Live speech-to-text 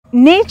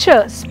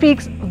nature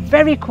speaks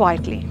very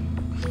quietly.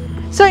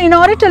 So in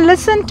order to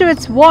listen to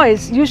its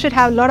voice, you should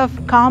have a lot of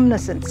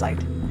calmness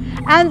inside.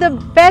 And the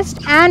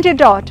best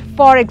antidote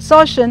for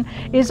exhaustion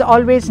is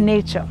always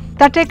nature.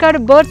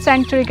 Tattekad bird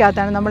sanctuary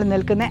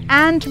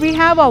and we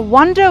have a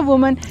wonder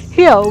woman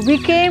here. We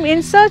came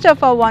in search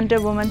of a wonder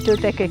woman to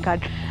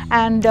Tattekad,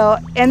 and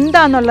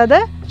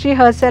she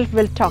herself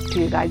will talk to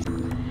you guys.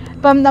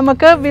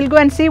 We'll go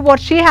and see what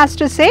she has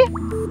to say.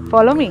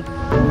 Follow me.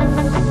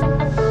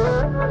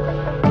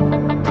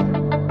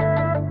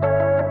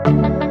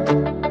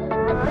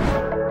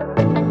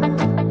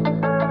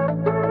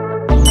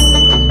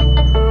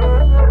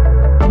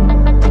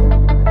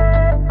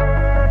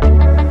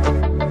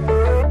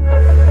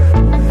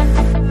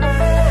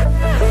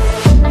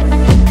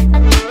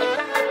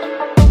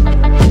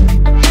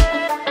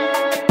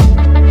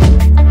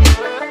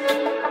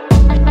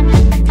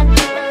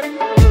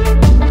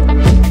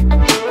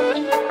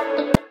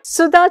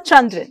 Sudha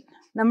Chandran,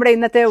 nammade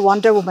innathe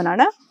wonder woman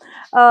aanu.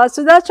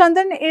 Sudha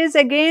Chandran is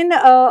again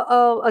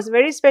a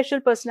very special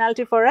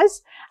personality for us.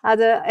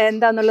 Adu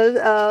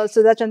endanullathu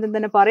Sudha Chandran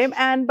thanne parayum,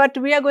 and but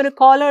we are going to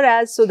call her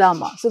as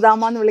Sudama.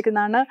 Sudama ennu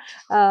vilikkunnaanu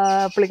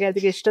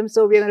pullikkathikku ishtam,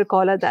 so we are going to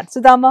call her that.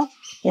 Sudama,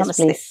 yes,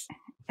 namaste. Please.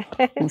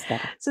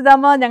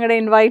 Sudama, ഞങ്ങളുടെ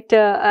invite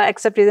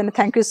accept ചെയ്തതിന്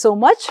thank you so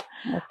much.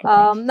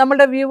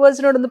 നമ്മുടെ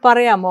വ്യൂവേഴ്സിനോട് ഒന്ന്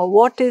പറയാമോ,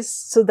 what is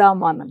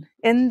Sudhama?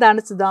 എന്താണ്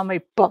സുധാമ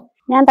ഇപ്പം?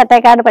 ഞാൻ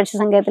തട്ടേക്കാട് പക്ഷി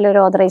സങ്കേതത്തിലെ ഒരു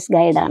ഓതറൈസ്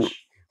ഗൈഡാണ്.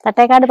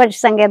 തട്ടേക്കാട് പക്ഷി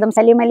സങ്കേതം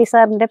സലീം അലി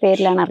സാറിന്റെ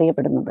പേരിലാണ്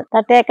അറിയപ്പെടുന്നത്.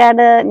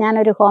 തട്ടേക്കാട്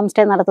ഞാനൊരു ഹോം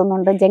സ്റ്റേ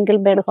നടത്തുന്നുണ്ട്, ജംഗിൾ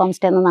ബേർഡ് ഹോം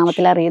സ്റ്റേ എന്ന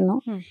നാമത്തിൽ അറിയുന്നു.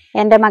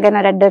 എൻ്റെ മകൻ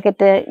ഒരു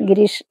അഡ്വക്കേറ്റ്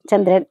ഗിരീഷ്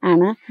ചന്ദ്രൻ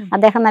ആണ്.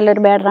 അദ്ദേഹം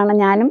നല്ലൊരു ബേഡറാണ്,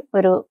 ഞാനും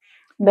ഒരു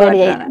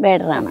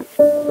ബേഡറാണ്.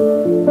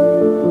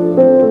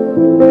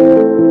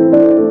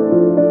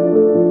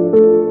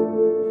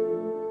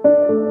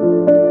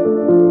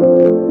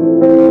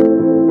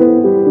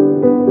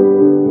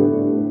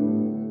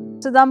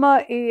 സുധാമ,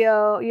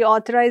 ഈ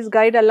ഓത്തറൈസ്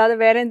ഗൈഡ് അല്ലാതെ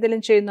വേറെ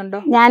എന്തെങ്കിലും ചെയ്യുന്നുണ്ടോ?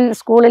 ഞാൻ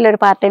സ്കൂളിൽ ഒരു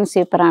പാർട്ട് ടൈം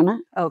സ്വീപ്പറാണ്.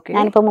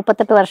 ഞാനിപ്പോ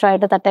 38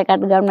 വർഷമായിട്ട്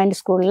തട്ടേക്കാട് ഗവൺമെന്റ്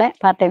സ്കൂളിലെ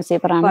പാർട്ട് ടൈം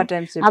സ്വീപ്പറാണ്.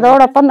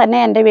 അതോടൊപ്പം തന്നെ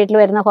എന്റെ വീട്ടിൽ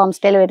വരുന്ന ഹോം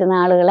സ്റ്റേയിൽ വരുന്ന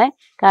ആളുകളെ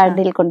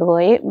കാർഡിൽ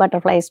കൊണ്ടുപോയി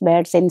butterflies,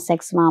 birds,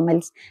 insects,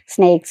 mammals,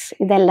 snakes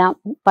ഇതെല്ലാം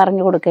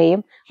പറഞ്ഞു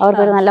കൊടുക്കുകയും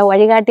അവർക്കൊരു നല്ല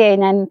വഴികാട്ടിയായി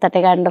ഞാൻ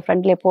തട്ടേക്കാടിന്റെ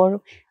ഫ്രണ്ടിൽ എപ്പോഴും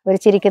ഒരു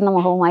ചിരിക്കുന്ന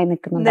മുഖവുമായി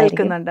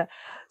നിൽക്കുന്നുണ്ട്.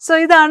 സോ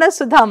ഇതാണ്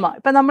സുധാമ.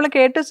 ഇപ്പം നമ്മൾ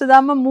കേട്ടു,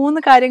 സുധാമ 3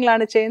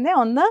 കാര്യങ്ങളാണ് ചെയ്യുന്നത്.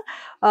 ഒന്ന്,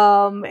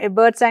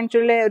 ബേർഡ്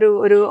സാങ്ച്വറിയിലെ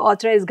ഒരു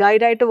ഓത്തറൈസ്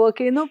ഗൈഡായിട്ട് വർക്ക്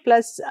ചെയ്യുന്നു,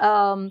 പ്ലസ്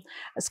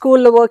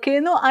സ്കൂളിൽ വർക്ക്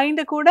ചെയ്യുന്നു,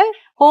 അതിൻ്റെ കൂടെ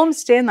ഹോം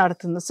സ്റ്റേ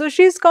നടത്തുന്നു. So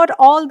she's got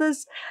all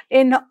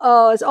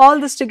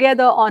this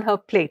together on her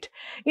plate.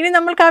 ഇനി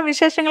നമ്മൾക്ക് ആ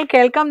വിശേഷങ്ങൾ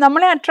കേൾക്കാം.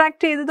 നമ്മളെ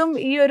അട്രാക്ട് ചെയ്തതും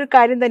ഈ ഒരു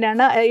കാര്യം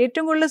തന്നെയാണ്.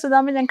 ഏറ്റവും കൂടുതൽ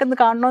സുധാമ ഞങ്ങൾക്കൊന്ന്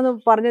കാണണമെന്ന്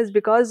പറഞ്ഞത്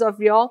because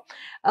of your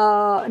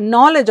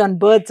knowledge on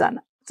birds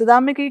ആണ്.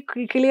 സുധാമയ്ക്ക്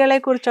ഈ കിളികളെ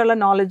കുറിച്ചുള്ള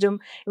നോളജും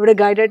ഇവിടെ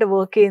ഗൈഡായിട്ട്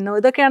വർക്ക് ചെയ്യുന്നു,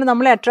 ഇതൊക്കെയാണ്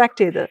നമ്മളെ അട്രാക്ട്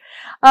ചെയ്തത്.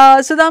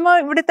 സുധാമ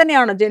ഇവിടെ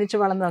തന്നെയാണോ ജനിച്ചു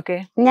വളർന്നതൊക്കെ?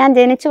 ഞാൻ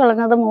ജനിച്ചു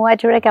വളർന്നത്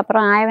മൂവാറ്റുപുഴയ്ക്ക്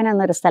അപ്പുറം ആയവൻ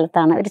എന്നൊരു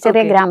സ്ഥലത്താണ്, ഒരു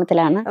ചെറിയ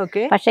ഗ്രാമത്തിലാണ്.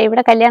 പക്ഷെ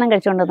ഇവിടെ കല്യാണം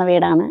കഴിച്ചുകൊണ്ടുവന്ന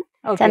വീടാണ്.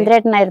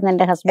 ചന്ദ്രേട്ടനായിരുന്നു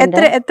എന്റെ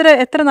ഹസ്ബൻഡ്.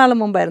 എത്ര നാൾ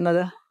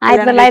മുമ്പായിരുന്നത്?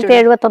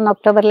 1971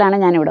 ഒക്ടോബറിലാണ്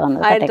ഞാൻ ഇവിടെ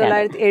വന്നത്.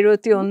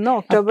 1971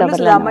 ഒക്ടോബറിൽ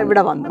സുധാമ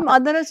ഇവിടെ വന്നു.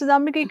 അതിന്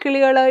സുധാമയ്ക്ക് ഈ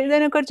കിളികള്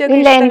ഇതിനെ കുറിച്ച്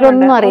ഇല്ല,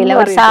 എനിക്കൊന്നും അറിയില്ല.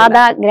 ഒരു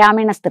സാധാ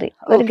ഗ്രാമീണ സ്ത്രീ,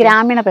 ഒരു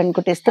ഗ്രാമീണ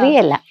പെൺകുട്ടി,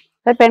 സ്ത്രീയല്ല,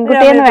 ഒരു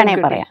പെൺകുട്ടി എന്ന് വേണേ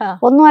പറയാം,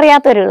 ഒന്നും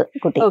അറിയാത്തൊരു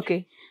കുട്ടി.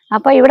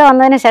 അപ്പൊ ഇവിടെ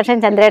വന്നതിന് ശേഷം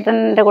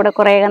ചന്ദ്രേട്ടന്റെ കൂടെ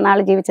കുറെ നാൾ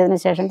ജീവിച്ചതിന്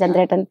ശേഷം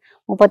ചന്ദ്രേട്ടൻ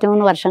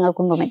 33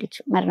 വർഷങ്ങൾക്ക് മുമ്പ്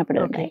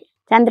മരണപ്പെടുകയുണ്ടായി.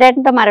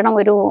 ചന്ദ്രേട്ടന്റെ മരണം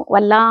ഒരു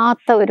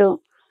വല്ലാത്ത ഒരു,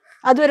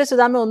 അതുവരെ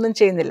സുധാമ ഒന്നും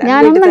ചെയ്യുന്നില്ല,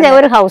 ഞാനൊന്നും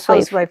ഒരു ഹൗസ്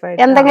വൈഫ്.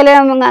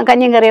 എന്തെങ്കിലും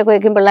കഞ്ഞിയും കറിയൊക്കെ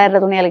വയ്ക്കും, പിള്ളേരുടെ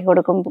തുണി അലക്കി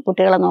കൊടുക്കും,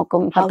 കുട്ടികളെ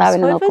നോക്കും,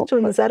 ഭർത്താവിനെ നോക്കും.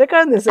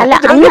 അല്ല,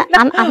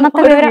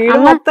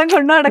 അന്നത്തെ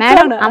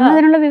അന്ന്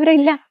അതിനുള്ള വിവരം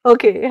ഇല്ല,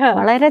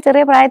 വളരെ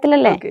ചെറിയ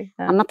പ്രായത്തിലല്ലേ.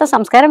 അന്നത്തെ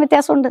സംസ്കാരം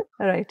വ്യത്യാസമുണ്ട്.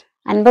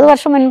 50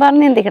 വർഷം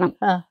മുൻപാണ് ചിന്തിക്കണം.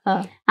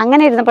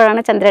 അങ്ങനെ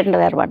ഇരുന്നപ്പോഴാണ് ചന്ദ്രേട്ടന്റെ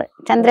വേർപാട്.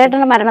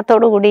 ചന്ദ്രേട്ടന്റെ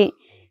മരണത്തോടുകൂടി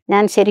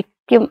ഞാൻ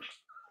ശരിക്കും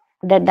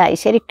ഡെഡായി,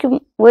 ശരിക്കും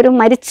ഒരു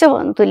മരിച്ച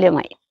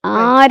തുല്യമായി.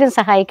 ആരും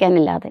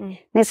സഹായിക്കാനില്ലാതെ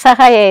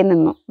നിസ്സഹായായി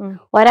നിന്നു.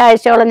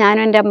 ഒരാഴ്ചയോളം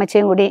ഞാനും എൻ്റെ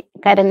അമ്മച്ചിയും കൂടി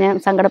കരഞ്ഞ്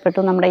സങ്കടപ്പെട്ടു.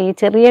 നമ്മുടെ ഈ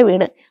ചെറിയ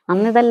വീട്,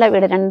 അന്നിതല്ല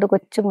വീട്, 2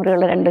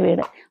 കൊച്ചുമുറിയുള്ള 2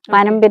 വീട്,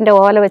 പനമ്പിന്റെ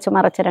ഓല വെച്ച്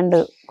മറച്ച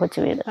 2 കൊച്ചു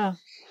വീട്,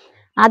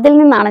 അതിൽ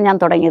നിന്നാണ് ഞാൻ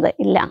തുടങ്ങിയത്.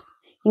 ഇല്ല,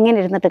 ഇങ്ങനെ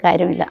ഇരുന്നിട്ട്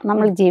കാര്യമില്ല,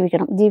 നമ്മൾ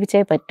ജീവിക്കണം, ജീവിച്ചേ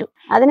പറ്റൂ.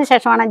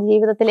 അതിനുശേഷമാണ്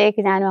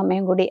ജീവിതത്തിലേക്ക് ഞാനും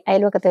അമ്മയും കൂടി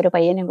അയൽവക്കത്തെ ഒരു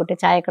പയ്യനെയും കൂട്ടി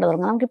ചായക്കട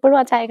തുടങ്ങുന്നത്. നമുക്ക് ഇപ്പോഴും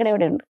ആ ചായക്കട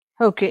എവിടെയുണ്ട്.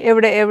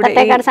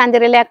 തട്ടേക്കാട്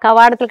സാഞ്ചുറിയിലെ ആ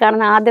കവാടത്തിൽ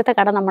കാണുന്ന ആദ്യത്തെ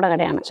കട നമ്മുടെ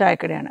കടയാണ്,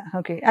 ചായക്കടയാണ്.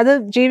 അത്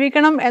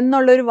ജീവിക്കണം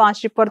എന്നുള്ളൊരു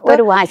വാശിപ്പുറത്ത്,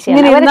 ഒരു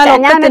വാശിയാണ്,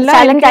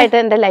 ചലഞ്ചായിട്ട്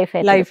എന്റെ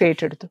ലൈഫ്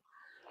ഏറ്റെടുത്തു.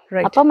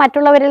 അപ്പൊ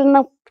മറ്റുള്ളവരിൽ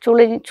നിന്ന്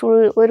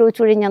ഒരു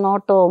ചുഴിഞ്ഞ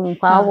നോട്ടവും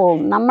ഭാവവും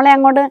നമ്മളെ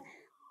അങ്ങോട്ട്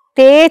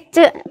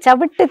തേച്ച്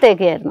ചവിട്ടി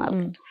തേക്കുകയായിരുന്നു.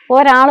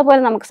 ഒരാൾ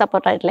പോലും നമുക്ക്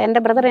സപ്പോർട്ടായിട്ടില്ല. എന്റെ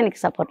ബ്രദർ എനിക്ക്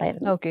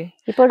സപ്പോർട്ടായിരുന്നു.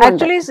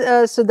 ആക്ച്വലി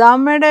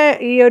സുധാമയുടെ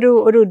ഈ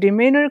ഒരു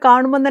ഡിമൈൻ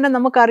കാണുമ്പോൾ തന്നെ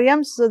നമുക്കറിയാം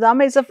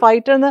സുധാമ ഇസ് എ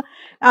ഫൈറ്റർ എന്ന്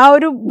ആ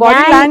ഒരു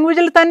ബോഡി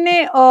ലാംഗ്വേജിൽ തന്നെ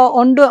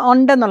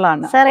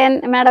ഉണ്ടെന്നുള്ളതാണ്. സാർ,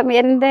 മാഡം,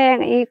 എന്റെ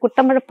ഈ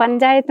കുട്ടമ്പുഴ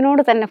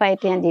പഞ്ചായത്തിനോട് തന്നെ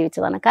ഫൈറ്റ് ചെയ്യാൻ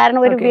ജീവിച്ചതാണ്.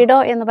 കാരണം ഒരു വിഡോ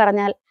എന്ന്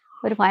പറഞ്ഞാൽ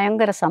ഒരു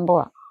ഭയങ്കര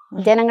സംഭവമാണ്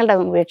ജനങ്ങളുടെ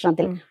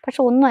വീക്ഷണത്തിൽ.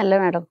 പക്ഷെ ഒന്നുമല്ല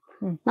മാഡം,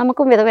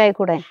 നമുക്കും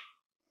വിധവയായിക്കൂടെ?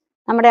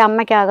 നമ്മുടെ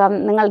അമ്മയ്ക്കാകാം,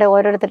 നിങ്ങളുടെ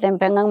ഓരോരുത്തരുടെയും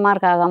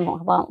പെങ്ങന്മാർക്കാകാം,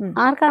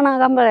 ആർക്കാണ്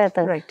ആകാൻ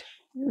പറയാത്തത്?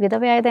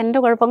 വിധവയായത് എൻ്റെ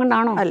കുഴപ്പം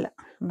കൊണ്ടാണോ? അല്ല.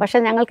 പക്ഷെ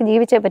ഞങ്ങൾക്ക്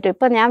ജീവിച്ചേ പറ്റും.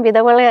 ഇപ്പൊ ഞാൻ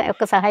വിധവകളെ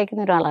ഒക്കെ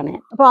സഹായിക്കുന്ന ഒരാളാണ്.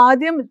 അപ്പൊ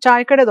ആദ്യം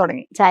ചായക്കട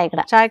തുടങ്ങി.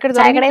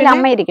 ചായക്കടയിൽ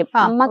അമ്മ ഇരിക്കും.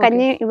 അമ്മ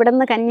കഞ്ഞി,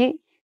 ഇവിടുന്ന് കഞ്ഞി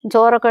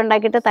ചോറൊക്കെ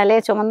ഉണ്ടാക്കിയിട്ട് തലയെ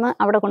ചുമന്ന്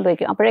അവിടെ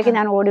കൊണ്ടുവയ്ക്കും. അപ്പോഴേക്കും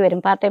ഞാൻ ഓടി വരും.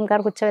 പാർട്ട്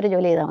ടൈംകാർക്ക് ഉച്ചവരെ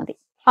ജോലി ചെയ്താൽ മതി.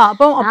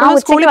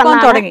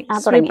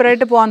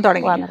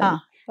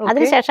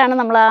 അതിനുശേഷമാണ്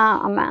നമ്മൾ ആ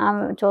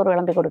ചോറ്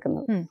വിളമ്പി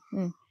കൊടുക്കുന്നത്.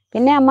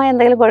 പിന്നെ അമ്മ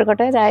എന്തെങ്കിലും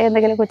കോഴിക്കോട്ടെ ചായ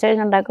എന്തെങ്കിലും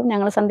ഉച്ചകഴിഞ്ഞുണ്ടാക്കും.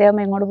 ഞങ്ങൾ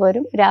സന്ധ്യയാകുമ്പോൾ ഇങ്ങോട്ട്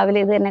പോരും. രാവിലെ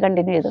ഇത് തന്നെ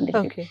കണ്ടിന്യൂ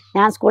ചെയ്തോണ്ടിരിക്കും.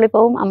 ഞാൻ സ്കൂളിൽ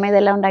പോകും, അമ്മ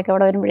ഇതെല്ലാം ഉണ്ടാക്കി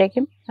അവിടെ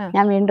വരുമ്പോഴേക്കും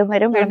ഞാൻ വീണ്ടും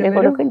വരും, വിളമ്പി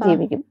കൊടുക്കും,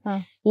 ജീവിക്കും.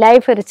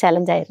 ലൈഫ് ഒരു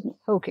ചലഞ്ചായിരുന്നു.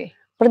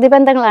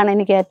 പ്രതിബന്ധങ്ങളാണ്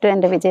എനിക്ക് ഏറ്റവും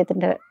എൻ്റെ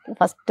വിജയത്തിന്റെ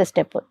ഫസ്റ്റ്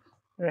സ്റ്റെപ്പ്.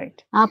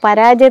 ആ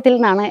പരാജയത്തിൽ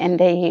നിന്നാണ്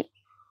എൻ്റെ ഈ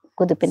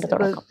കുതിപ്പിന്റെ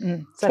തുടക്കം.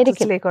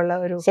 ശരിക്കും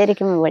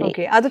വഴി.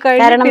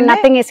 കാരണം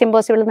നത്തിങ് ഈസ്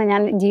ഇമ്പോസിബിൾ എന്ന്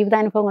ഞാൻ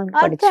ജീവിതാനുഭവങ്ങൾ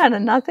പഠിച്ചു.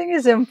 Nothing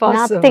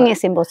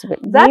is impossible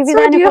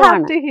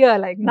ജീവിതാനുഭവമാണ്.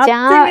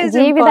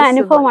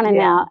 ജീവിതാനുഭവമാണ്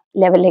എന്നെ ആ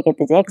ലെവലിലേക്ക്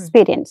എത്തിച്ചത്.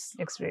 Experience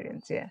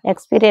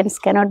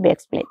cannot be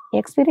explain.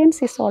 Experience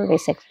is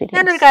always experience.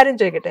 ഞാനൊരു കാര്യം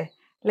ചോദിക്കട്ടെ,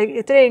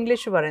 ഇത്ര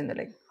ഇംഗ്ലീഷ്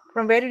പറയുന്നു,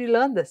 from where did you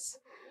learn this?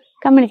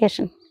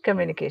 Communication.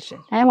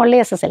 I am only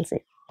SSLC.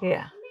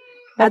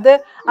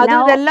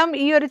 അതെല്ലാം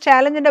ഈ ഒരു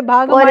ചാലഞ്ചിന്റെ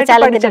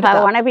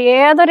ഭാഗമാണ്. ഇപ്പൊ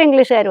ഏതൊരു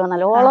ഇംഗ്ലീഷുകാർ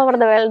വന്നാലും ഓൾ ഓവർ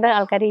ദ വേൾഡ്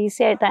ആൾക്കാർ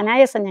ഈസി ആയിട്ട്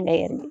അനായാസം ഞാൻ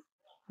കൈകാര്യം ചെയ്യും.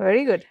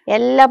 Very good.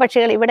 എല്ലാ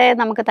പക്ഷികളും ഇവിടെ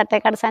നമുക്ക്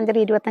തട്ടേക്കാട് സാഞ്ചുറി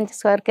 25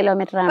 സ്ക്വയർ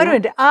കിലോമീറ്റർ ആണ്.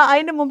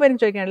 അതിന്റെ മുമ്പ്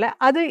എനിക്ക് ചോദിക്കാനില്ല,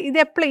 അത് ഇത്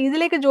എപ്പോഴും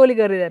ഇതിലേക്ക് ജോലി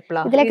കയറിയത്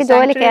എപ്പോഴാണ്? ഇതിലേക്ക്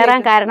ജോലി കയറാൻ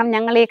കാരണം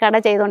ഞങ്ങൾ ഈ കട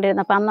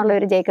ചെയ്തുകൊണ്ടിരുന്നപ്പോൾ അന്നുള്ള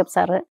ഒരു ജേക്കബ്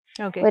സാറ്,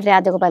 ഒരു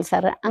രാജഗോപാൽ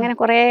സാറ്, അങ്ങനെ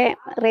കുറെ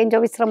റേഞ്ച്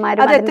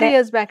ഓഫീസർമാരും. ഒരു 33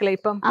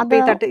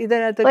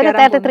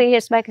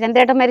 years ബാക്ക്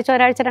ചന്ദ്രേട്ടൻ മരിച്ച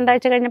ഒരാഴ്ച 2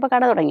 ആഴ്ച കഴിഞ്ഞപ്പോൾ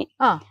കട തുടങ്ങി.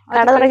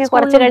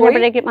 കുറച്ച്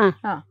കഴിഞ്ഞപ്പോഴേക്കും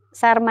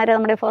സാർമാര്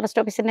നമ്മുടെ ഫോറസ്റ്റ്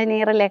ഓഫീസിന്റെ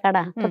നിയറല്ലേ കട,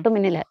 തൊട്ടു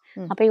മുന്നില്.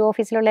 അപ്പൊ ഈ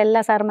ഓഫീസിലുള്ള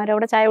എല്ലാ സാർമാരും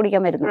അവിടെ ചായ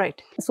കുടിക്കാൻ വരുന്നു.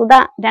 സുധ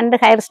 2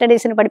 ഹയർ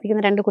സ്റ്റഡീസിന്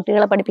പഠിപ്പിക്കുന്ന 2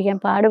 കുട്ടികളെ പഠിപ്പിക്കാൻ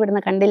പാടുപെടുന്ന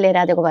കണ്ടില്ലേ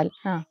രാജഗോപാൽ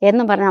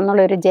എന്നും പറഞ്ഞ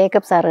അന്നുള്ള ഒരു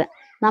ജേക്കബ് സാറ്,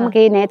 നമുക്ക്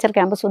ഈ നേച്ചർ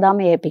ക്യാമ്പ്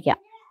സുധാമയെ ഏൽപ്പിക്കാം,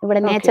 ഇവിടെ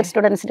നേച്ചർ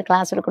സ്റ്റുഡൻസിന്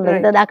ക്ലാസ്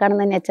എടുക്കുന്നുണ്ട്. ഇതാ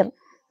കാണുന്ന നേച്ചർ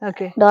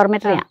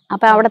ഡോർമെറ്ററിയാണ്.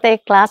 അപ്പൊ അവിടുത്തെ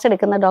ക്ലാസ്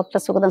എടുക്കുന്ന ഡോക്ടർ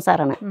സുഗതൻ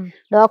സാറാണ്.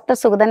 ഡോക്ടർ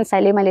സുഗതൻ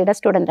സലീം അലിയുടെ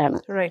സ്റ്റുഡന്റ് ആണ്.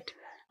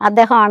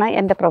 അദ്ദേഹമാണ്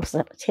എന്റെ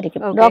പ്രൊഫസർ.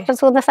 ശരിക്കും ഡോക്ടർ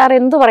സുഗതൻ സാർ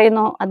എന്ത്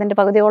പറയുന്നോ അതിന്റെ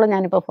പകുതിയോളം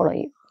ഞാനിപ്പോ ഫോളോ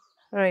ചെയ്യും.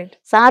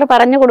 സാറ്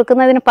പറഞ്ഞു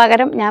കൊടുക്കുന്നതിന്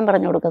പകരം ഞാൻ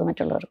പറഞ്ഞു കൊടുക്കുന്നത്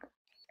മറ്റുള്ളവർക്ക്.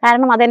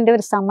 കാരണം അതെന്റെ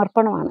ഒരു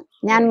സമർപ്പണമാണ്.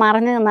 ഞാൻ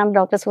മറിഞ്ഞു നിന്നാണ്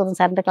ഡോക്ടർ സുഗതൻ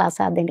സാറിന്റെ ക്ലാസ്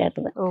ആദ്യം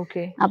കേട്ടത്.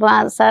 അപ്പൊ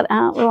സാർ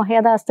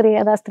ഏതാ സ്ത്രീ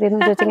എന്ന്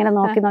ചോദിച്ചു ഇങ്ങനെ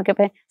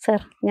നോക്കിയപ്പോ സാർ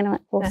ഇങ്ങനെ,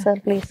 ഓ സാർ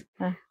പ്ലീസ്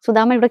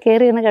സുധാമ ഇവിടെ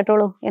കയറി എന്ന്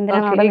കേട്ടോളൂ,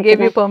 എന്തിനാണ്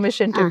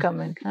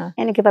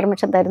എനിക്ക്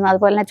പെർമിഷൻ തരുന്നു.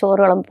 അതുപോലെ തന്നെ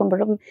ചോറ്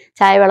വിളമ്പുമ്പോഴും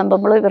ചായ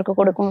വിളമ്പുമ്പോഴും ഇവർക്ക്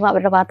കൊടുക്കുമ്പോൾ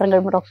അവരുടെ പാത്രം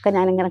കഴിയുമ്പോഴും ഒക്കെ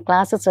ഞാൻ ഇങ്ങനെ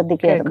ക്ലാസ്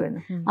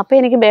ശ്രദ്ധിക്കുമായിരുന്നു. അപ്പൊ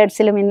എനിക്ക്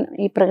ബേർഡ്സിലും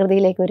ഈ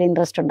പ്രകൃതിയിലേക്ക് ഒരു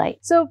ഇൻട്രസ്റ്റ് ഉണ്ടായി.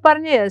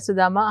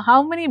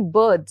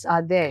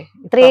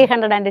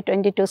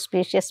 322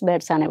 സ്പീഷ്യസ്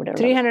ബേർഡ്സ് ആണ് ഇവിടെ.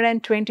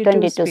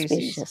 322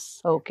 സ്പീഷ്യസ്.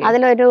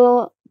 അതിലൊരു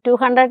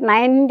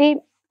 290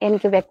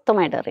 എനിക്ക്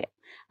വ്യക്തമായിട്ട് അറിയാം.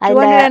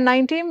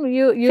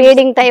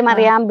 ഫീഡിംഗ് ടൈം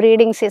അറിയാം,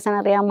 ബ്രീഡിംഗ് സീസൺ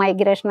അറിയാം,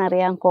 മൈഗ്രേഷൻ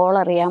അറിയാം, കോൾ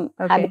അറിയാം,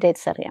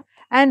 ഹാബിറ്റേറ്റ്സ് അറിയാം.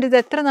 ഇത്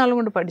എത്ര നാളും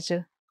കൊണ്ട് പഠിച്ചു?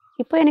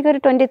 ഇപ്പൊ എനിക്കൊരു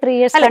 23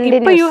 years.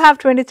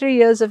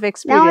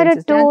 ഞാൻ ഒരു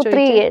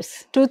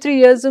 2-3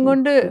 years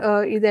കൊണ്ട്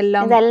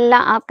ഇതെല്ലാം.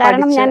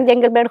 കാരണം ഞാൻ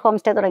ജംഗിൾ ബേർഡ് ഹോം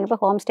സ്റ്റേ തുടങ്ങിയപ്പോൾ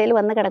ഹോം സ്റ്റേയിൽ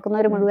വന്ന്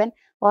കിടക്കുന്നവർ മുഴുവൻ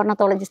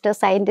ഓർണത്തോളജിസ്റ്റ്,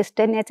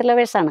 സൈന്റിസ്റ്റ്, നേച്ചർ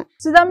ലവേഴ്സ് ആണ്.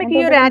 സുധാമയ്ക്ക്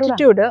ഈ ഒരു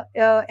ആറ്റിറ്റ്യൂഡ്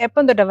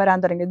എപ്പം തൊട്ട് വരാൻ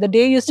തുടങ്ങി?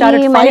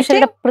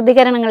 മനുഷ്യരുടെ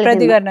പ്രതികരണങ്ങൾ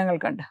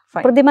കണ്ട്,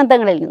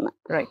 പ്രതിബന്ധങ്ങളിൽ നിന്ന്.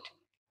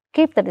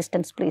 Keep the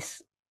distance, please.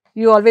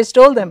 You always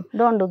told them.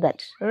 Don't do that.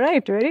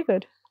 Right, very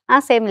good.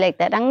 Same like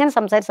that. അങ്ങനെ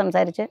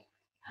സംസാരിച്ച്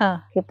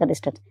keep the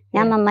distance.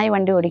 ഞാൻ നന്നായി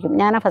വണ്ടി ഓടിക്കും.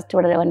 ഞാനാ ഫസ്റ്റ്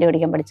ഇവിടെ വണ്ടി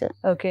ഓടിക്കാൻ പഠിച്ചത്.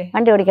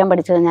 വണ്ടി ഓടിക്കാൻ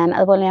പഠിച്ചത് ഞാൻ.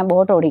 അതുപോലെ ഞാൻ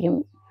ബോട്ട് ഓടിക്കും.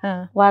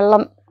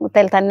 വള്ളം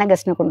തന്നെ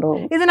ഗസ്റ്റിനെ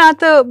കൊണ്ടുപോകും.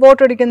 ഇതിനകത്ത് ബോട്ട്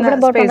ഓടിക്കുന്ന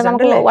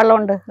നമുക്ക്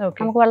വള്ളമുണ്ട്,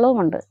 നമുക്ക്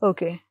വെള്ളവുമുണ്ട്.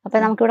 അപ്പൊ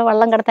നമുക്ക് ഇവിടെ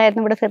വള്ളം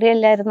കടത്തായിരുന്നു. ഇവിടെ ഫെറി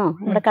ഇല്ലായിരുന്നോ,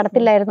 ഇവിടെ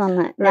കടത്തില്ലായിരുന്നു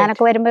അന്ന്.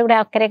 ഞാനൊക്കെ വരുമ്പോ ഇവിടെ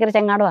അക്കരെ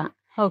ചെങ്ങാടുവാ.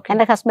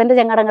 എന്റെ ഹസ്ബൻഡ്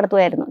ചെങ്ങാടം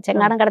കടത്തുമായിരുന്നു.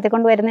 ചെങ്ങാടം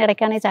കടത്തിക്കൊണ്ട് വരുന്ന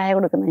ഇടയ്ക്കാണ് ഈ ചായ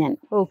കൊടുക്കുന്നത് ഞാൻ.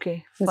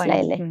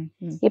 മനസ്സിലായില്ലേ?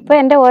 ഇപ്പൊ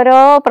എന്റെ ഓരോ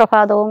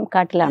പ്രഭാതവും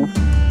കാട്ടിലാണ്.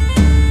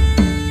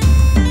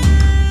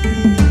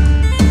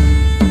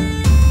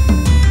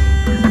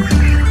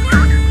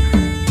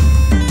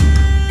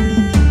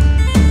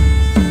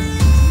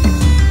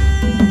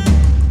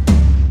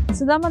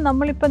 സുധാമ,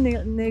 നമ്മളിപ്പോ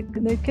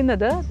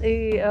നിൽക്കുന്നത് ഈ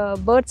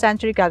ബേർഡ്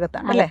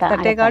സാങ്ച്വറിക്കകത്താണ് അല്ലെ?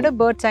 തട്ടേക്കാട്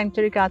ബേർഡ്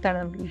സാങ്ച്വറിക്കകത്താണ്.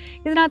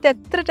 ഇതിനകത്ത്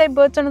എത്ര ടൈപ്പ്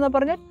ബേർഡ്സ് ആണെന്ന്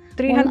പറഞ്ഞാൽ?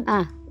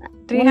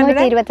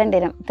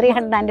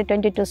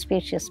 322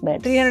 species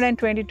birds.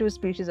 322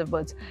 species of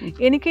birds.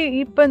 എനിക്ക്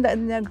ഇപ്പം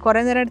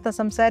കുറെ നേരം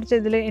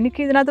സംസാരിച്ചതിൽ എനിക്ക്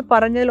ഇതിനകത്ത്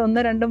പറഞ്ഞതിൽ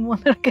 1, 2,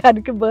 3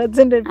 എനിക്ക്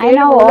ബേർഡ്സിന്റെ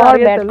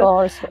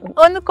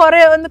ഒന്ന്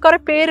കുറെ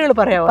പേരുകൾ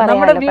പറയാമോ?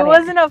 നമ്മുടെ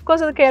വ്യൂവേഴ്സിന് ഓഫ്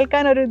കോഴ്സ് അത്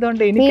കേൾക്കാൻ ഒരു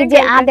ഇതുണ്ട്.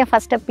 എനിക്ക് ആദ്യം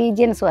ഫസ്റ്റ്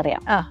പീജിയൻസ്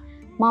പറയാം.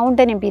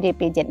 Mountain imperial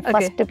pigeon,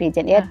 first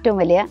pigeon, ഏറ്റവും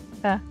വലിയ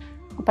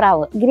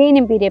പ്രാവ്. Green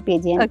imperial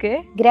pigeon,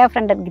 grey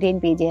friended green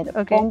pigeon,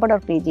 പോമ്പഡോർ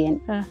pigeon,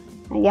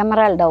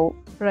 emerald ഡൗ,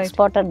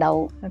 spotted ഡൗ,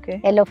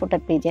 yellow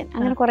footed pigeon,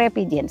 അങ്ങനെ കുറെ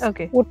pigeons.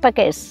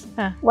 വുഡ്പക്കേഴ്സ്,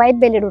 white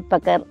bellied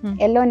വുഡ്പക്കർ,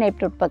 yellow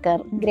നെയ്പ്ഡ് വുഡ്പക്കർ,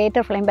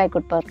 greater flame back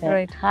വുഡ്പക്കർ,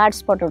 hard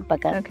spot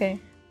വുഡ്പക്കർ,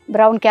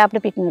 brown capped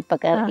picking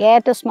woodpecker.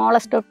 ഏറ്റവും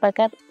smallest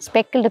woodpecker,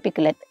 speckled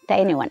picklet,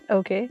 tiny one.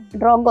 Okay.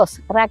 Drongos,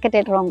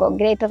 racketite drongo,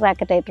 greater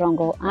racketite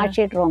drongo,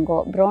 archy drongo,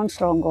 bronze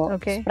drongo,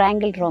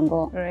 sprangled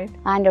drongo,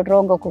 and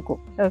drongo cuckoo.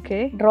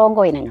 Okay.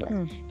 Drongo ഇനങ്ങൾ.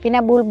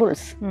 പിന്നെ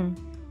bulbuls.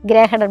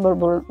 Grey-headed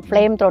bulbul,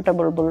 flame-throated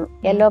bulbul,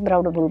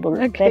 yellow-browed bulbul,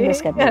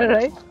 red-breasted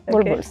bulbul,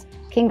 bulbuls,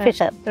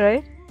 kingfisher,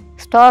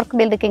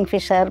 stork-billed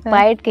kingfisher,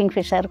 pied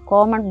kingfisher,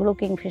 common blue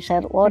kingfisher,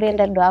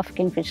 oriental dwarf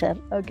kingfisher,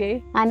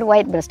 and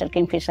white-breasted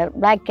kingfisher,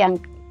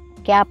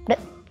 black-capped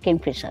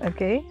kingfisher.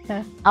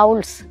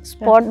 Owls,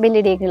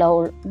 spot-billed eagle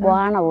owl,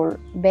 barn owl,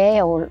 bay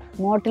owl,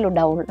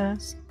 mottled owl,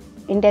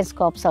 Indian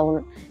scops owl,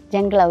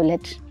 jungle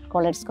owlet,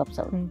 collared scops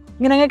owl.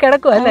 ഇങ്ങനെ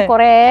കിടക്കുവാണ്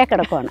കുറേ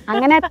കിടക്കുവാണ്.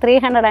 അങ്ങനെ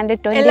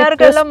 322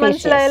 എല്ലാവർക്കും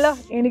മനസ്സിലായല്ലോ,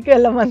 എനിക്കും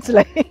എല്ലാം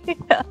മനസ്സിലായി.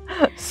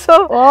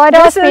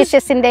 ഓരോ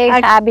സ്പീഷീസിന്റെ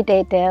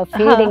habitat,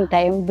 feeding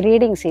time,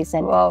 breeding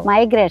season,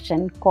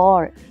 migration,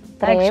 call,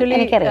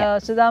 എനിക്കറിയാം.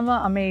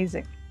 Sudhama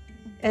amazing.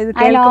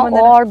 I know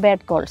all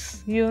bird calls.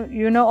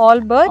 You know all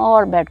birds?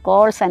 All bird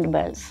calls and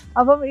birds.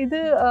 അപ്പം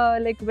ഇത്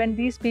like when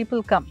these people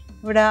come,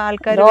 ഇവിടെ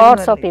ആൾക്കാർ,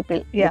 lots of people.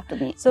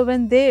 So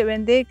when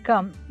they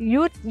come,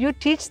 you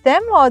teach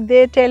them or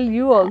they tell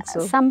you also?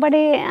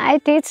 Somebody, I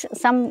teach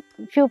some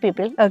few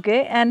people. Okay,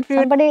 and few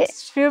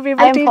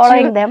people I am teach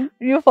following you. them.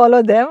 You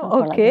follow them.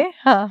 Okay.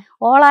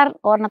 All are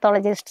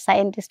ornithologists,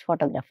 scientists,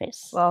 photographers.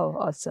 Wow,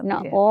 awesome. No,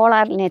 all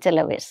are nature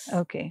lovers.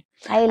 Okay.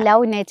 I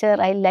love nature.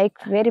 I like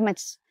very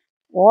much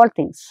all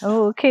things. Oh,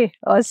 okay,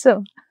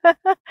 awesome.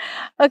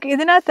 Okay,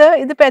 ഇതിനകത്ത്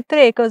ഇതിപ്പോ എത്ര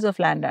acres of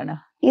land ആണ്?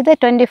 ഇത്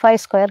 25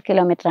 square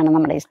kilometre ആണ്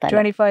നമ്മുടെ ഈ സ്ഥലം.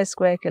 25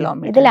 square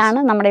kilometers. ഇതിലാണ്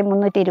നമ്മുടെ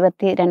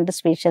 322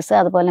 സ്പീഷീസ്,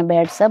 അതുപോലെ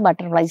birds,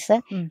 butterflies,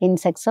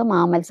 insects,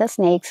 mammals,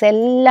 snakes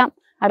എല്ലാം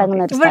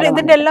അടങ്ങുന്ന ഒരു സ്ഥലമാണ്.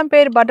 ഇതിന്റെ എല്ലാം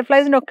പേര്,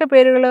 ബട്ടർഫ്ലൈസിന്റെ ഒക്കെ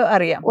പേരുകൾ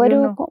അറിയാം? ഒരു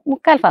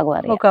മുക്കാൽ ഭാഗം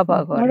അറിയാം,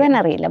 മുഴുവൻ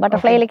അറിയില്ല.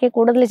 ബട്ടർഫ്ലൈയിലേക്ക്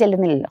കൂടുതൽ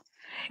ചെല്ലുന്നില്ലല്ലോ.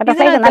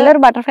 ബട്ടർഫ്ലൈ, നല്ലൊരു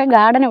ബട്ടർഫ്ലൈ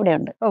ഗാർഡൻ ഇവിടെ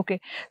ഉണ്ട്. ഓക്കെ.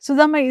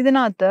 സുധാമ,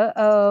 ഇതിനകത്ത്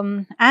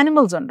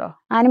ആനിമൽസ് ഉണ്ടോ?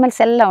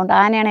 ആനിമൽസ് എല്ലാം ഉണ്ട്.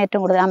 ആനയാണ്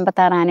ഏറ്റവും കൂടുതൽ,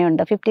 56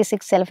 ആനയുണ്ട്.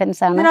 56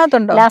 എലിഫന്റ്സ് ആണ്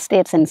ലാസ്റ്റ്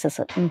ഇയർ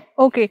സെൻസസ്.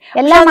 ഓക്കെ.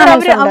 എല്ലാ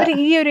അവര്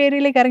ഈ ഒരു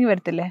ഏരിയയിലേക്ക് ഇറങ്ങി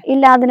വരത്തില്ലേ?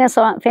 ഇല്ല, അതിന്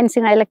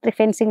ഫെൻസിങ്, ഇലക്ട്രിക്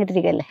ഫെൻസിങ്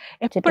ഇട്ടിരിക്കല്ലേ.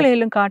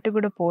 എപ്പോഴേലും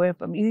കാട്ടുകൂടെ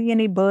പോയപ്പം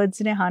ഇങ്ങനെ ഈ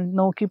ബേർഡ്സിനെ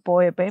നോക്കി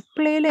പോയപ്പോ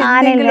എപ്പോഴേലും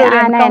ആന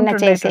എന്നെ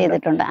ചേസ്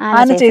ചെയ്തിട്ടുണ്ട്.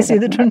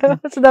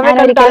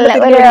 ഒരു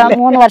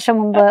 3 വർഷം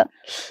മുമ്പ്,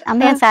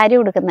 അന്ന് ഞാൻ സാരി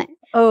ഉടുക്കുന്നേ,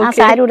 ആ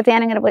സാരി ഉടുത്ത്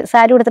ഞാൻ ഇങ്ങനെ പോയി,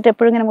 സാരി ഉടുത്തിട്ട്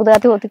എപ്പോഴും ഇങ്ങനെ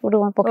മുതാത്തി പൊക്കി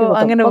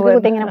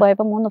ഇങ്ങനെ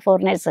പോയപ്പോ 3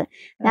 ഫോറിനേഴ്സ്,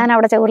 ഞാൻ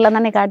അവിടെ ചെറുപ്പം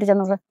തന്നെ കാട്ടി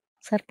ചെന്നത്,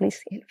 സർ പ്ലീസ്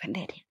എലിഫന്റ്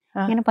ഏരിയ,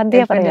 ഇങ്ങനെ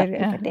പന്തിയാ പറയാ,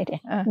 എലിഫന്റ് ഏരിയ,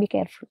 ബി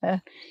കെയർഫുൾ.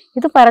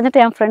 ഇത് പറഞ്ഞിട്ട്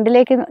ഞാൻ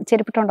ഫ്രണ്ടിലേക്ക്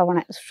ചെരുപ്പിട്ടോണ്ടോ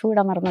പോണേ, ഷൂ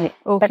ഇടാൻ മറന്നുപോയി,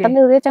 പെട്ടെന്ന്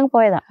ഇത് വെച്ചങ്ങ്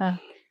പോയതാ.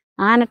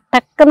 ആന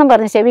ടക്കെന്നും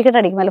പറഞ്ഞ്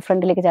ചെവിക്കെട്ടടിക്കുമ്പോൾ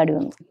ഫ്രണ്ടിലേക്ക് ചാടി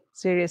വന്നു.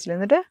 സീരിയസ്ലി?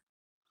 എന്നിട്ട്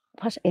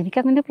പക്ഷെ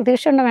എനിക്കതിന്റെ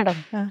പ്രതീക്ഷ ഉണ്ട് മാഡം.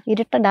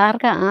 ഇരുട്ട്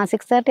ഡാർക്ക്,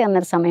 6:30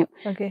 അന്നൊരു സമയം.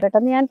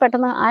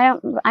 പെട്ടെന്ന്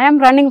I am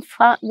running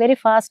very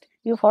fast,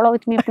 you follow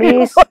with me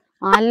please.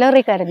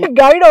 അലറി കരഞ്ഞു,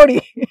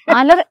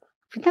 അലറി,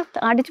 പിന്നെ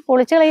അടിച്ച്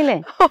പൊളിച്ചു കളയില്ലേ.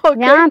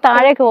 ഞാൻ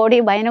താഴേക്ക് ഓടി,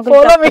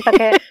 ബൈനോക്കുലർ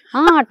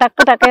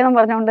ടക്ക് ടക്കേന്നും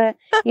പറഞ്ഞുകൊണ്ട്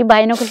ഈ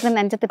ബൈനോക്കുലർ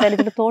നെഞ്ചത്തിട്ട്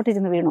അടിച്ചിട്ട് തോട്ടി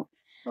ചെന്ന് വീണു.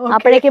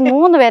 അപ്പോഴേക്ക്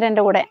 3 പേര്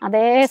എന്റെ കൂടെ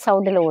അതേ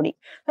സൗണ്ടിൽ ഓടി,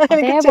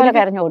 അതേപോലെ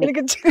കരഞ്ഞോടി.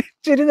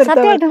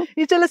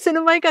 ഈ ചില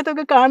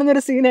സിനിമയ്ക്കകത്തൊക്കെ കാണുന്ന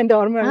ഒരു സീൻ എന്റെ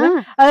ഓർമ്മയാണ്.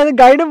 അതായത്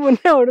ഗൈഡ്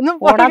മുന്നേ ഓടുന്നു,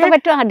 ഓടാതെ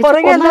പറ്റും,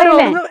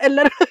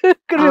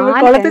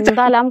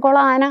 തലാംകോള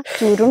ആന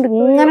ചുരുണ്ട്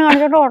ഇങ്ങനെ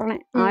കാണിച്ചോണ്ട് ഓടണേ.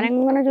 ആന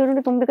ഇങ്ങനെ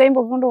ചുരുണ്ട് തുമ്പിക്കൈയും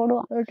പൊക്കിക്കൊണ്ട് ഓടുക.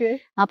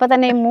 അപ്പൊ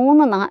തന്നെ ഈ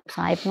 3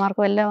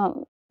 സായിപ്പുമാർക്കും എല്ലാം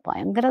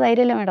ഭയങ്കര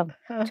ധൈര്യമല്ലേ മാഡം.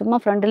 ചുമ്മാ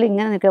ഫ്രണ്ടിൽ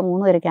ഇങ്ങനെ നിൽക്കുക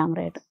 3 പേര്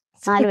ക്യാമറയായിട്ട്.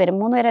 4 പേര്,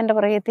 3 പേര് എന്റെ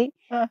പുറകെ എത്തി,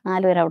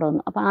 4 പേര് അവിടെ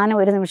വന്നു. അപ്പൊ ആന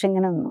ഒരു നിമിഷം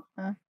ഇങ്ങനെ നിന്നു,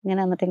 ഇങ്ങനെ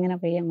വന്നിട്ട് ഇങ്ങനെ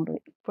പെയ്യാൻ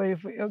കൊണ്ടുപോയി.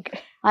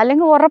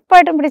 അല്ലെങ്കിൽ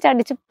ഉറപ്പായിട്ടും പിടിച്ച്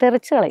അടിച്ച്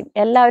തെറിച്ച് കളയും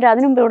എല്ലാവരും.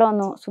 അതിനുമുമ്പ് ഇവിടെ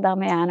വന്നു,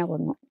 സുധാമയെ ആന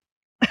കൊന്നു.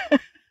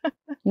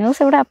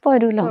 ന്യൂസ് ഇവിടെ അപ്പൊ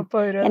വരുമല്ലോ.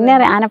 എന്നെ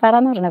അറിയാം, ആന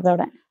പറയാന്ന് പറഞ്ഞപ്പോ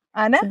ഇവിടെ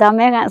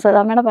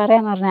സുധാമയുടെ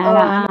പറയാന്ന് പറഞ്ഞ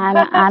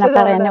ആന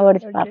പറ എന്നെ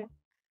ഓടിച്ച് പറഞ്ഞു.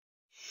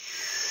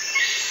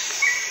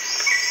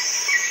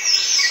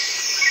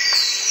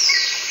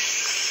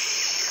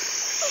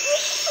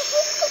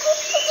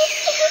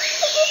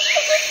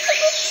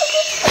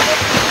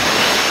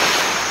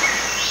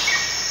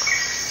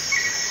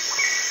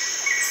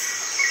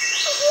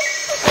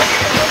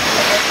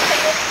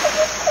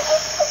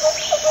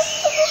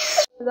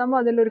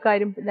 അതിലൊരു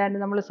കാര്യം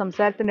നമ്മൾ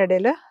സംസാരത്തിന്റെ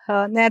ഇടയിൽ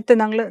നേരത്തെ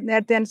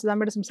ഞാൻ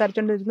സുധാമയോട്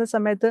സംസാരിച്ചുകൊണ്ടിരുന്ന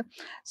സമയത്ത്,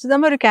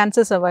 സുധാമ ഒരു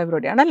ക്യാൻസർ സർവൈവർ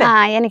കൂടിയാണ് അല്ലേ?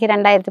 എനിക്ക്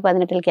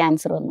 2018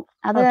 ക്യാൻസർ വന്നു.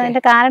 അത്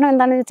അതിന്റെ കാരണം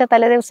എന്താണെന്ന് വെച്ചാൽ,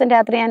 തലേദിവസം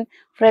രാത്രി ഞാൻ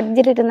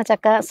ഫ്രിഡ്ജിലിരുന്ന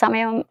ചക്ക,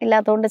 സമയം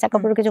ഇല്ലാത്തതുകൊണ്ട്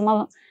ചക്കപ്പുഴുക്ക് ചുമ്മാ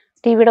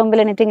ടിവിയുടെ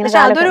മുമ്പിൽ എനിക്ക് ഇങ്ങനെ,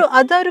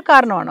 അതൊരു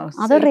കാരണമാണോ?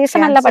 അതൊരു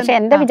റീസൺ അല്ല, പക്ഷെ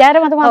എന്റെ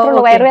വിചാരം അത് മാത്രമേ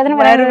ഉള്ളൂ. വയറുവേദന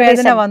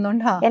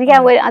വന്നോണ്ട് എനിക്ക്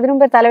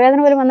അതിനുമുമ്പ് തലവേദന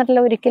പോലും വന്നിട്ടില്ല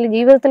ഒരിക്കലും,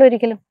 ജീവിതത്തിൽ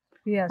ഒരിക്കലും.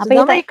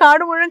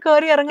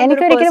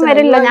 എനിക്കൊരിക്കലും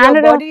വരില്ല.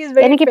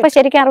 എനിക്കിപ്പോ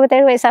ശരിക്കും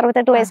 67 വയസ്സ്,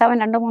 68 വയസ്സാവാൻ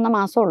 2-3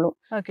 മാസമുള്ളൂ.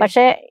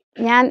 പക്ഷെ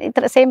ഞാൻ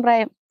ഇത്ര സെയിം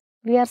പ്രായം.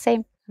 V are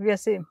same,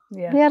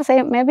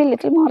 may be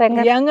little more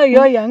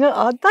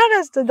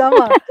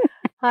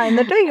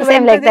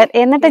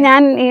എന്നിട്ട്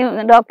ഞാൻ ഈ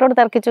ഡോക്ടറോട്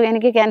തർക്കിച്ചു,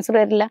 എനിക്ക് ക്യാൻസർ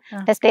വരില്ല,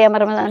 ടെസ്റ്റ് ചെയ്യാൻ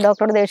പറയുമ്പോൾ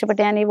ഡോക്ടറോട്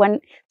ദേഷ്യപ്പെട്ട് ഞാൻ ഈ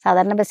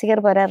സാധാരണ ബസ്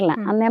കയറി പോരാറില്ല.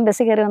 അന്ന് ഞാൻ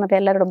ബസ് കയറി വന്നപ്പോൾ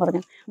എല്ലാവരോടും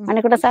പറഞ്ഞു,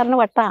 മണിക്കൂട്ട സാറിന്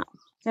വട്ടാ,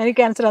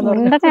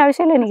 മിണ്ടന്റെ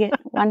ആവശ്യമില്ല, എനിക്ക്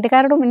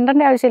വണ്ടിക്കാരോട്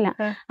മിണ്ടന്റെ ആവശ്യമില്ല.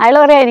 അയാൾ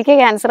പറയാം എനിക്ക്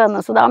ക്യാൻസർ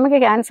ആണെന്ന്, സുധാമയ്ക്ക്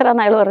ക്യാൻസർ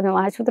ആണെന്ന് അയാൾ പറഞ്ഞു.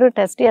 ആശുപത്രി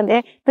ടെസ്റ്റ് ചെയ്യാൻ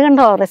ഇത്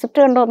കണ്ടോ,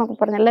 റെസിപ്റ്റ് കണ്ടോ എന്നൊക്കെ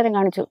പറഞ്ഞ് എല്ലാവരും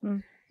കാണിച്ചു.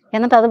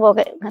 എന്നിട്ട് അത്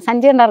പോകെ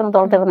സഞ്ചി ഉണ്ടായിരുന്നു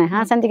തോളത്തിറങ്ങി,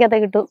 ആ സഞ്ചിക്കകത്ത്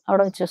കിട്ടും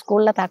അവിടെ വെച്ചു.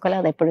 സ്കൂളിലെ താക്കോല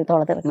അത് എപ്പോഴും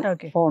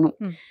തോളത്തിറങ്ങി ഫോണും.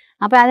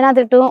 അപ്പൊ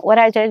അതിനകത്തിട്ടു.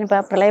 ഒരാഴ്ച കഴിഞ്ഞപ്പോ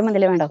പ്രളയം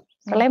വന്നില്ല, വേണ്ടോ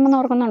പ്രളയം എന്ന്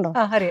ഓർക്കുന്നുണ്ടോ?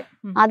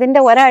 അതിന്റെ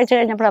ഒരാഴ്ച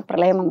കഴിഞ്ഞപ്പോഴാണ്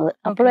പ്രളയം വന്നത്.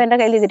 അപ്പോഴും എന്റെ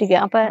കയ്യിൽ ഇതിരിക്കുക.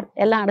 അപ്പൊ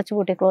എല്ലാം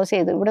അടച്ചുപൂട്ടി ക്ലോസ്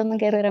ചെയ്തു. ഇവിടെ ഒന്നും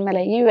കയറി വരാൻ മേല.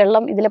 ഈ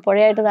വെള്ളം ഇതിലെ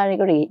പുഴയായിട്ട്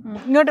താഴേക്ക് ഒഴുകി.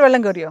 ഇങ്ങോട്ട്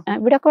വെള്ളം കയറിയോ?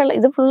 ഇവിടെയൊക്കെ വെള്ളം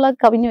ഇത് ഫുള്ള്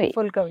കവിഞ്ഞു പോയി.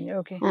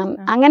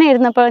 അങ്ങനെ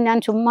ഇരുന്നപ്പോൾ ഞാൻ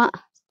ചുമ്മാ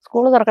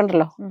സ്കൂള്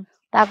തുറക്കണ്ടല്ലോ,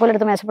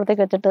 താക്കോലെടുത്ത്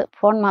മേശപ്പുറത്തേക്ക് വെച്ചിട്ട്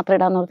ഫോൺ മാത്രം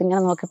ഇടാന്ന് ഓർത്ത്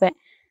ഇങ്ങനെ നോക്കിയപ്പോ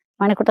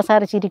മണിക്കുട്ട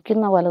സാറ്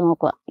ചിരിക്കുന്ന പോലെ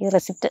നോക്കുക. ഈ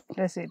റെസിപ്റ്റ്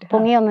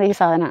പൊങ്ങിയൊന്നും ഈ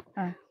സാധനം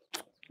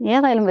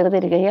ഏതായാലും വെറുതെ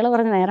ഇരിക്കുക. ഇയാള്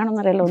പറഞ്ഞ്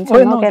നേരാണെന്ന് അറിയില്ല,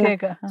 ഒന്ന് നോക്കിയാലും.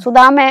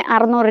 സുധാമ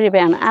 600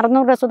 രൂപയാണ്.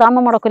 600 രൂപ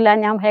സുധാമ മുടക്കില്ല,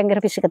 ഞാൻ ഭയങ്കര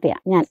പിശുക്കത്തിയാ,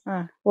 ഞാൻ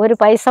ഒരു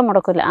പൈസ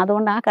മുടക്കില്ല.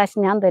 അതുകൊണ്ട് ആ കാശ്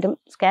ഞാൻ തരും,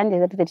 സ്കാൻ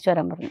ചെയ്തിട്ട് തിരിച്ചു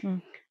വരാൻ പറഞ്ഞു.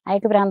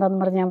 അയക്ക് ഭ്രാന്താന്ന്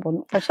പറഞ്ഞ് ഞാൻ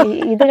പോന്നു. പക്ഷെ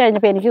ഇത്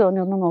കഴിഞ്ഞപ്പോ എനിക്ക്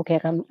തോന്നി ഒന്ന്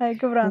നോക്കിയേക്കാന്ന്.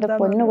 എന്റെ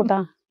പൊന്നു കൂട്ടാ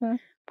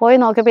പോയി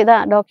നോക്കിയപ്പോ ഇതാ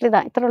ഡോക്ടർ,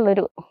 ഇതാ ഇത്ര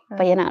ഉള്ളൊരു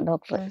പയ്യനാ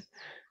ഡോക്ടർ.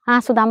 ആ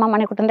സുധാമ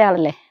മണിക്കുട്ടന്റെ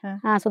ആളല്ലേ?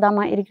 ആ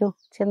സുധാമ ഇരിക്കൂ.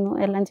 ചെന്നു,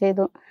 എല്ലാം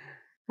ചെയ്തു.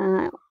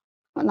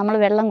 നമ്മൾ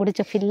വെള്ളം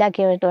കുടിച്ച്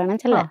ഫില്ലാക്കിയായിട്ട് വേണം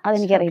ചെല്ലാൻ.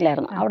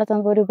 അതെനിക്കറിയില്ലായിരുന്നു. അവിടെ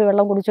ചെന്നപ്പോൾ ഒരു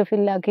വെള്ളം കുടിച്ചു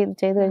ഫില്ലാക്കി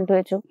ചെയ്ത് കഴിഞ്ഞിട്ട്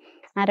വെച്ചു.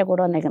 ആരെ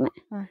കൂടെ വന്നേക്കുന്നത്?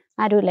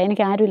 ആരുമില്ല,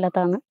 എനിക്ക് ആരും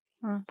ഇല്ലാത്തതാണ്,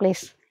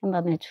 പ്ലീസ്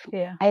എന്താന്ന് വെച്ചു.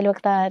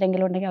 അയൽവക്കത്ത്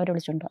ആരെങ്കിലും ഉണ്ടെങ്കിൽ അവരെ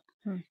വിളിച്ചോണ്ടോ,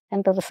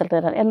 എന്താ റിസൾട്ട്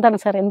തരാം.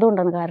 എന്താണ് സാർ,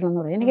 എന്തുകൊണ്ടാണ് കാരണം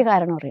എന്ന് പറയും. എനിക്ക്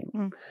കാരണം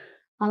അറിയുന്നു.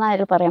 അന്ന്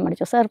അയാൾ പറയാൻ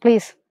പഠിച്ചു. സാർ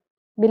പ്ലീസ്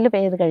ബില്ല്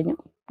പേ ചെയ്ത് കഴിഞ്ഞു,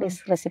 പ്ലീസ്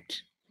റെസിപ്റ്റ്.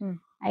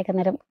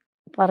 അയക്കുന്നേരം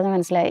പറഞ്ഞ്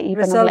മനസ്സിലായി ഈ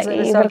പെണ്ണുങ്ങളെ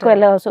ഇവർക്ക്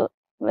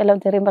വല്ല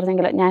തെറിയും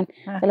പറഞ്ഞെങ്കിലോ ഞാൻ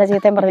വല്ല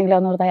ചീത്തയും പറഞ്ഞെങ്കിലോ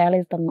എന്നോർത്ത് അയാൾ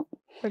തന്നു.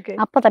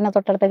 അപ്പൊ തന്നെ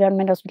തൊട്ടടുത്ത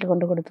ഗവൺമെന്റ് ഹോസ്പിറ്റലിൽ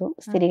കൊണ്ടു കൊടുത്തു.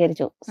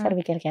 സ്ഥിരീകരിച്ചു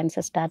cervical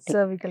cancer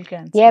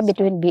starting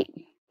between B.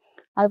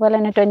 അതുപോലെ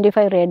തന്നെ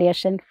 25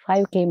 radiation,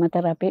 5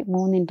 chemotherapy,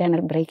 3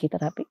 internal brachy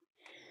therapy.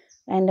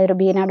 എൻ്റെ ഒരു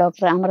Beena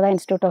doctor Amrita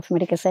institute of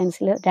medical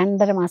സയൻസിൽ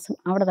 2.5 മാസം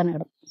അവിടെ തന്നെ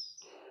കിടന്നു.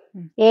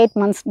 8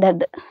 months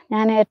ഡെഡ്.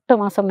 ഞാൻ 8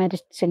 മാസം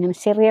മരിച്ചു. ഇങ്ങനെ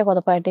ചെറിയ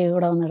കൊതപ്പായിട്ട്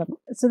ഇവിടെ വന്ന് കിടന്നു.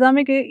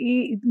 സുധാമയ്ക്ക് ഈ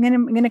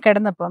ഇങ്ങനെ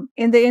കിടന്നപ്പം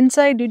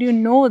inside did you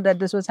know that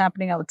this was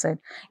happening outside?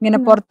 ഇങ്ങനെ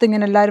പുറത്ത്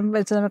ഇങ്ങനെ എല്ലാവരും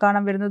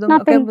കാണാൻ വരുന്നതും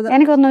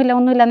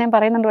എനിക്കൊന്നുമില്ല ഞാൻ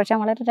പറയുന്നുണ്ട്. പക്ഷെ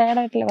വളരെ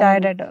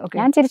ടയർഡായിട്ടില്ല.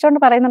 ഞാൻ ചിരിച്ചോണ്ട്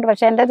പറയുന്നുണ്ട്.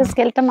 പക്ഷെ എൻ്റെ ഒരു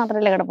സ്കെൽറ്റൻ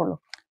മാത്രമല്ലേ കിടപ്പുള്ളൂ.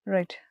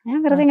 ഞാൻ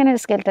വെറുതെ ഇങ്ങനെ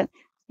ഒരു സ്കെൽറ്റൻ.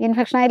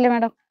 ഇൻഫെക്ഷൻ ആയില്ലേ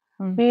മാഡം?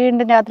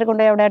 വീണ്ടും രാത്രി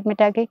കൊണ്ടുപോയി അവിടെ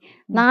അഡ്മിറ്റ് ആക്കി.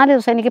 4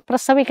 ദിവസം എനിക്ക്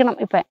പ്രസവിക്കണം.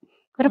 ഇപ്പം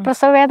ഒരു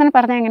പ്രസവ വേദന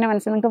പറഞ്ഞാൽ എങ്ങനെ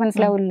നിങ്ങൾക്ക്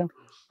മനസ്സിലാവില്ലല്ലോ.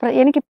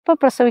 എനിക്കിപ്പോൾ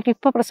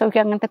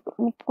പ്രസവിക്കും അങ്ങനത്തെ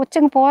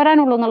കൊച്ചങ്ങ്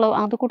പോരാനുള്ളൂ എന്നുള്ളത്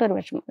അതുകൂടെ ഒരു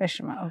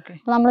വിഷമം.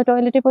 നമ്മൾ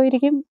ടോയ്ലറ്റിൽ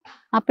പോയിരിക്കും,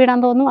 അപ്പിടാൻ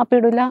തോന്നും,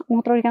 അപ്പിടില്ല,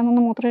 മൂത്രം ഒഴിക്കാൻ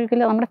തോന്നും, മൂത്രം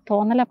ഒഴിക്കില്ല. നമ്മുടെ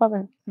തോന്നലപ്പം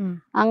അത്.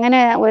 അങ്ങനെ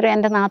ഒരു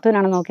എൻ്റെ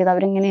നാത്തൂനാണ് നോക്കിയത്.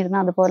 അവരിങ്ങനെ ഇരുന്ന്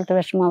അതുപോലത്തെ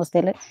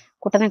വിഷമാവസ്ഥയിൽ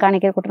കുട്ടനെ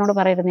കാണിക്കുക, കുട്ടനോട്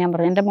പറയരുത് ഞാൻ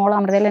പറഞ്ഞു. എൻ്റെ മോൾ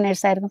അമൃതയിലെ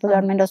നേഴ്സായിരുന്നു, ഇപ്പോൾ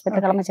ഗവൺമെന്റ്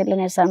ഹോസ്പിറ്റൽ കളമശ്ശേരിയിലെ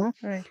നേഴ്സാണ്.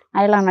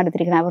 അയാളാണ്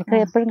അടുത്തിരിക്കുന്നത്. അവർക്ക്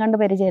എപ്പോഴും കണ്ട്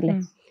പരിചയമല്ലേ.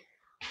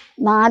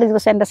 4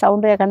 ദിവസം എൻ്റെ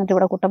സൗണ്ട് കേൾക്കാന്നിട്ട്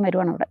ഇവിടെ കുട്ടൻ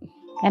വരുവാണ്. അവിടെ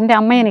എൻ്റെ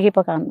അമ്മ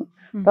എനിക്കിപ്പോൾ കാണുന്നു.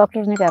 ഡോക്ടർ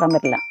പറഞ്ഞ് കയറാൻ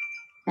പറ്റില്ല.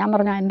 ഞാൻ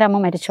പറഞ്ഞു എൻ്റെ അമ്മ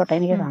മരിച്ചോട്ടെ,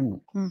 എനിക്ക് കാണുന്നു.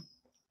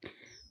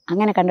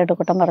 അങ്ങനെ കണ്ടിട്ട്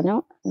കുട്ടൻ പറഞ്ഞു,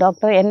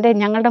 ഡോക്ടർ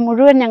ഞങ്ങളുടെ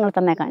മുഴുവൻ ഞങ്ങൾ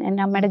തന്നേക്കാം,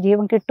 എൻ്റെ അമ്മയുടെ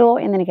ജീവൻ കിട്ടുമോ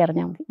എന്ന് എനിക്ക്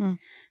അറിഞ്ഞാൽ മതി.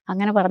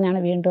 അങ്ങനെ പറഞ്ഞാണ്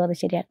വീണ്ടും അത്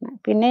ശരിയാക്കുന്നത്.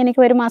 പിന്നെ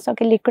എനിക്ക് 1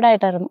 മാസമൊക്കെ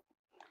ലിക്വിഡായിട്ടായിരുന്നു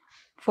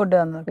ഫുഡ്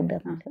തന്നത്.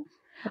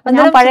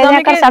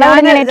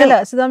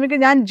 സുധാമയ്ക്ക്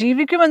ഞാൻ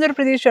ജീവിക്കുമെന്നൊരു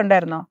പ്രതീക്ഷ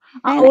ഉണ്ടായിരുന്നോ?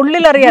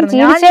 ഉള്ളിൽ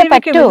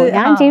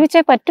ഞാൻ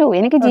ജീവിച്ചേ പറ്റൂ,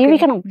 എനിക്ക്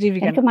ജീവിക്കണം.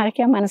 എനിക്ക്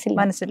മഴയ്ക്കാൻ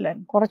മനസ്സില്ല.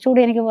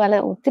 കുറച്ചുകൂടി എനിക്ക്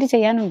ഒത്തിരി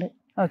ചെയ്യാനുണ്ട്.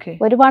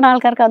 ഒരുപാട്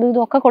ആൾക്കാർക്ക് അതും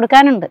ഇതൊക്കെ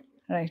കൊടുക്കാനുണ്ട്.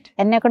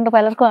 എന്നെ കൊണ്ട്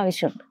പലർക്കും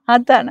ആവശ്യമുണ്ട്.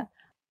 അതാണ്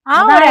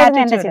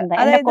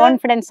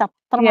കോൺഫിഡൻസ്.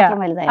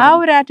 ആ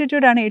ഒരു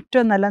ആറ്റിറ്റ്യൂഡാണ്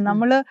ഏറ്റവും നല്ല.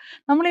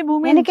 നമ്മൾ ഈ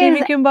ഭൂമിയിൽ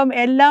ജീവിക്കുമ്പം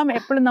എല്ലാം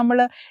എപ്പോഴും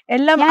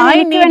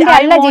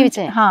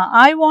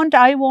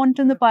ഐ വോണ്ട്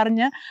എന്ന്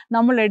പറഞ്ഞ്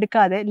നമ്മൾ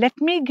എടുക്കാതെ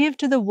let me give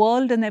to the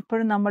world എന്ന്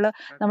എപ്പോഴും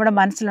നമ്മുടെ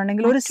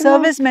മനസ്സിലുണ്ടെങ്കിൽ, ഒരു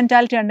സർവീസ്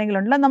മെന്റാലിറ്റി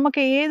ഉണ്ടെങ്കിലുണ്ടല്ലോ,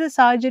 നമുക്ക് ഏത്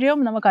സാഹചര്യവും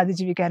നമുക്ക്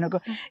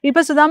അതിജീവിക്കാനൊക്കെ.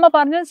 ഇപ്പൊ സുധാമ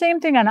പറഞ്ഞ സെയിം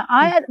തിങ് ആണ്.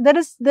 there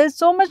is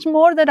so much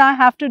more that I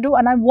have to do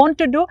and I want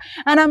to do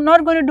and I'm not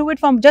going to do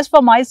it just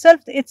for myself,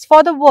 it's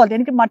for the world.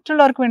 എനിക്ക്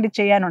മറ്റുള്ളവർക്ക് വേണ്ടി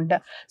ചെയ്യാനുണ്ട്,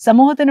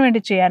 സമൂഹത്തിന്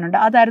വേണ്ടി ചെയ്യാനുണ്ട്.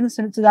 അതായിരുന്നു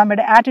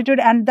സുധാമയുടെ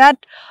attitude, and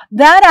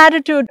that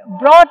attitude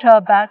brought her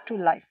back to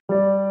life.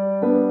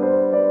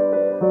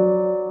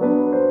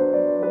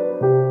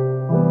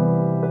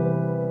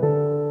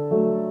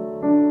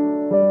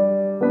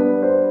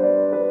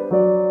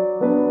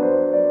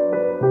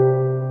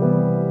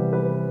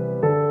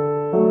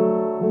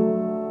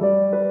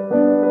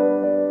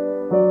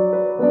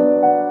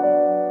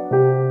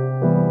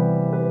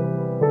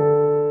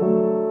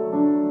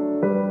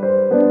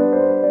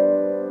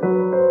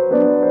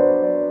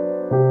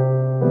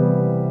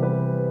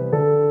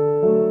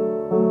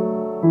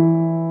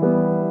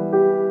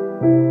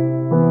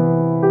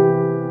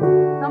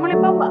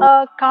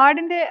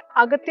 കാടിന്റെ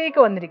അകത്തേക്ക്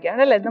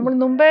വന്നിരിക്കുകയാണ് അല്ലേ? നമ്മൾ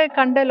മുമ്പേ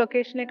കണ്ട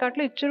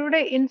ലൊക്കേഷനെക്കാട്ടിലും ഇച്ചിരൂടെ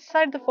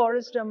ഇൻസൈഡ് ദ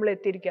ഫോറസ്റ്റ് നമ്മൾ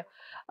എത്തിയിരിക്കുക.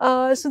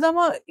 സുധാമ,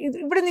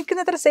 ഇവിടെ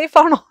നിൽക്കുന്ന അത്ര സേഫ്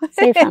ആണോ?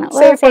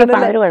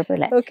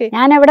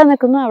 ഞാൻ എവിടെ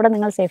നിൽക്കുന്നു അവിടെ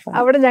നിങ്ങൾ സേഫ് ആണ്,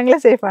 അവിടെ ഞങ്ങൾ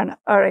സേഫ് ആണ്.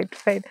 Alright,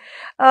 fine.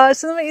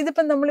 സുധാമ,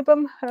 ഇതിപ്പം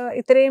നമ്മളിപ്പം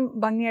ഇത്രയും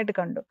ഭംഗിയായിട്ട്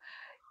കണ്ടു.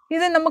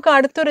 ഇത് നമുക്ക്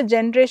അടുത്തൊരു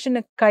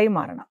ജനറേഷന്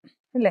കൈമാറണം.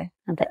 അല്ലേ?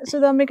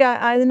 സുധാമയ്ക്ക്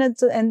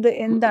അതിനകത്ത്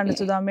എന്താണ്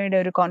സുധാമയുടെ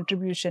ഒരു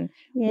contribution?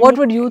 What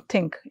would you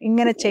think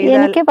ഇങ്ങനെ ചെയ്താൽ?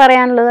 എനിക്ക്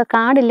പറയാനുള്ളത്,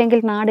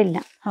 കാടില്ലെങ്കിൽ നാടില്ല.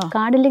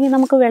 കാടില്ലെങ്കിൽ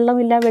നമുക്ക്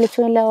വെള്ളമില്ല,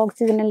 വെളിച്ചമില്ല,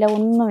 ഓക്സിജൻ ഇല്ല,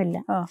 ഒന്നുമില്ല.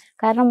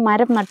 കാരണം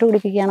മരം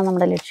നട്ടുപിടിപ്പിക്കുകയാണ്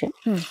നമ്മുടെ ലക്ഷ്യം.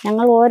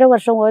 ഞങ്ങൾ ഓരോ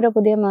വർഷവും ഓരോ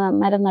പുതിയ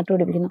മരം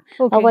നട്ടുപിടിപ്പിക്കുന്നു.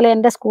 അതുപോലെ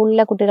എൻ്റെ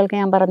സ്കൂളിലെ കുട്ടികൾക്ക്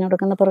ഞാൻ പറഞ്ഞു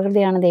കൊടുക്കുന്ന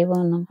പ്രകൃതിയാണ്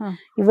ദൈവമെന്നും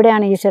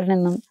ഇവിടെയാണ്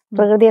ഈശ്വരനെന്നും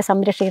പ്രകൃതിയെ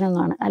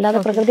സംരക്ഷിക്കണമെന്നാണ്. അല്ലാതെ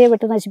പ്രകൃതിയെ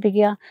വെട്ടി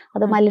നശിപ്പിക്കുക,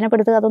 അത്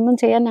മലിനപ്പെടുത്തുക, അതൊന്നും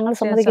ചെയ്യാൻ ഞങ്ങൾ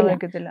സമ്മതിക്കില്ല.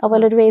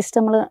 അതുപോലെ ഒരു വേസ്റ്റ്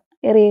നമ്മൾ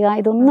എറിയുക,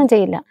 ഇതൊന്നും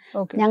ചെയ്യില്ല.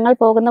 ഞങ്ങൾ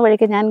പോകുന്ന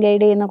വഴിക്ക് ഞാൻ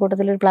ഗൈഡ് ചെയ്യുന്ന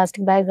കൂട്ടത്തിൽ ഒരു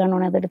പ്ലാസ്റ്റിക് ബാഗ്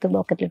കാണുവാണെങ്കിൽ അതെടുത്ത്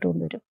പോക്കറ്റിലിട്ട്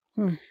കൊണ്ടുവരും.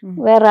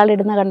 വേറെ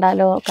ആളിടുന്ന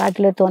കണ്ടാലോ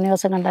കാട്ടിലൊരു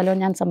തോന്നിയവസം കണ്ടാലോ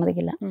ഞാൻ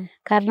സമ്മതിക്കില്ല.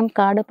 കാരണം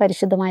കാട്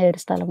പരിശുദ്ധമായ ഒരു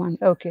സ്ഥലമാണ്.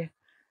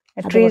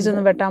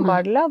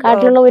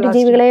 കാട്ടിലുള്ള ഒരു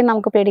ജീവികളെയും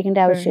നമുക്ക് പേടിക്കേണ്ട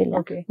ആവശ്യമില്ല.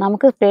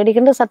 നമുക്ക്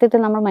പേടിക്കേണ്ട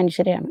സത്യത്തിൽ നമ്മൾ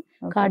മനുഷ്യരെയാണ്.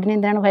 കാടിനെ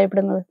എന്തിനാണ്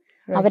ഭയപ്പെടുന്നത്?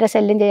 അവരെ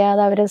ശല്യം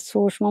ചെയ്യാതെ അവരെ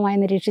സൂക്ഷ്മമായി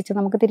നിരീക്ഷിച്ച്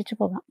നമുക്ക് തിരിച്ചു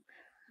പോകാം.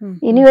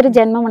 ഇനി ഒരു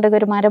ജന്മമുണ്ടെങ്കിൽ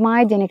ഒരു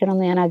മരമായി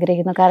ജനിക്കണമെന്ന് ഞാൻ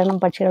ആഗ്രഹിക്കുന്നു. കാരണം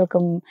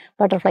പക്ഷികൾക്കും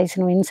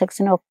ബട്ടർഫ്ലൈസിനും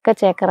ഇൻസെക്ട്സിനും ഒക്കെ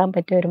ചേക്കറാൻ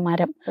പറ്റിയ ഒരു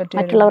മരം,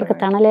 മറ്റുള്ളവർക്ക്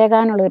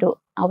തണലേകാനുള്ളൊരു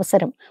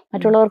അവസരം,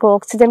 മറ്റുള്ളവർക്ക്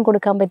ഓക്സിജൻ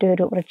കൊടുക്കാൻ പറ്റിയ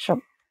ഒരു വൃക്ഷം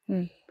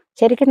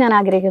ശരിക്കും ഞാൻ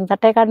ആഗ്രഹിക്കുന്നു.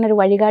 തട്ടേക്കാടിനൊരു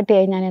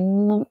വഴികാട്ടിയായി ഞാൻ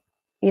എന്നും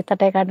ഈ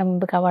തട്ടേക്കാടിന്റെ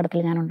മുമ്പ്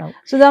കവാടത്തിൽ ഞാൻ ഉണ്ടാവും.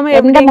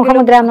 എന്റെ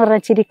മുഖമുദ്ര എന്ന്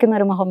പറഞ്ഞാൽ ചിരിക്കുന്ന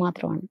ഒരു മുഖം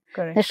മാത്രമാണ്.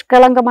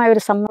 നിഷ്കളങ്കമായ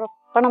ഒരു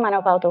സമർപ്പണ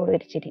മനോഭാവത്തോട്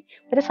ഒരു ചിരി,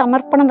 ഒരു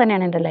സമർപ്പണം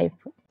തന്നെയാണ് എൻ്റെ ലൈഫ്.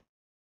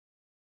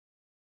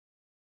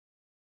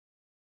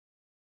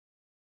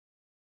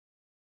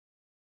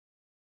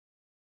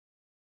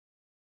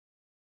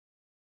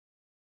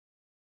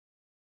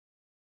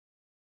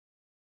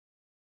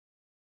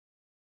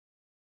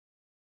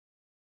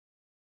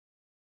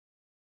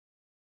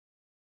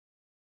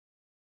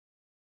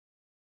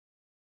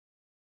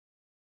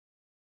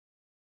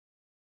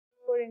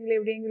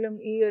 എവിടെയെങ്കിലും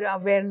ഈ ഒരു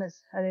അവയർനെസ്,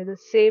 അതായത്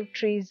സേവ്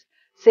ട്രീസ്,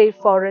 സേവ്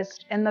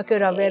ഫോറസ്റ്റ് എന്നൊക്കെ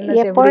ഒരു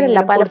അവയർനെസ്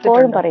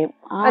പലപ്പോഴും പറയും.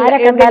 ആരെ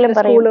കണ്ടാലും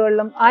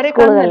സ്കൂളുകളിലും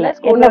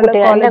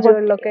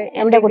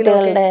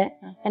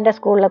എന്റെ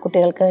സ്കൂളിലെ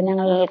കുട്ടികൾക്ക്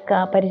ഞങ്ങൾക്ക്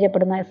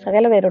പരിചയപ്പെടുന്ന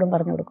സകല പേരോടും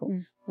പറഞ്ഞു കൊടുക്കും.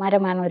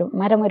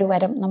 മരം ഒരു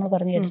വരം നമ്മൾ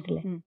പറഞ്ഞു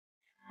കേട്ടിട്ടില്ലേ?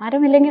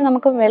 മരമില്ലെങ്കിൽ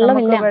നമുക്ക്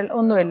വെള്ളമില്ല,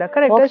 ഒന്നുമില്ല,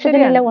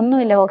 ഓക്സിജൻ ഇല്ല,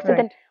 ഒന്നുമില്ല.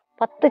 ഓക്സിജൻ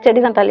 10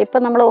 ചെടി നട്ടാൽ, ഇപ്പൊ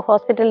നമ്മൾ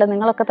ഹോസ്പിറ്റലിൽ,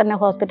 നിങ്ങളൊക്കെ തന്നെ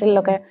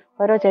ഹോസ്പിറ്റലിലൊക്കെ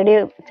ഓരോ ചെടി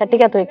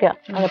ചട്ടിക്കകത്ത് വെക്കുക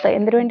അകത്ത്.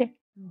 എന്തിനു വേണ്ടി?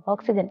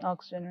 ഓക്സിജൻ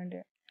വേണ്ടി.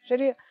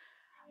 ശരി.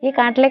 ഈ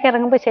കാട്ടിലേക്ക്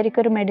ഇറങ്ങുമ്പോൾ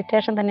ശരിക്കും ഒരു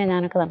മെഡിറ്റേഷൻ തന്നെ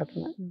ഞാനൊക്കെ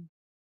നടത്തുന്നത്.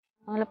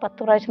 നമ്മൾ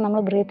 10 പ്രാവശ്യം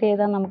നമ്മൾ ബ്രീത്ത്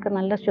ചെയ്താൽ നമുക്ക്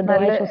നല്ല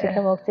ശുദ്ധമായി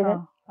ശ്വസിക്കാം ഓക്സിജൻ.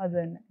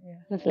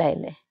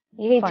 മനസ്സിലായില്ലേ?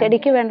 ഈ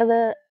ചെടിക്ക് വേണ്ടത്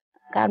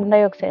കാർബൺ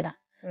ഡൈ ഓക്സൈഡാണ്.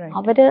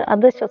 അവര്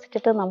അത്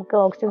ശ്വസിച്ചിട്ട് നമുക്ക്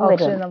ഓക്സിജൻ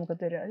തരും.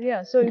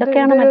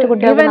 ഇതൊക്കെയാണ് മറ്റു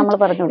കുട്ടികൾക്ക് നമ്മൾ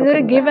പറഞ്ഞു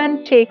കൊടുക്കുന്നത്. ഗിവ്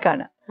ആൻഡ് ടേക്ക്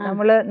ആണ്.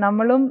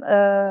 നമ്മളും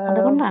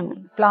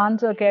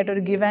പ്ലാന്റ്സും ഒക്കെ ആയിട്ട്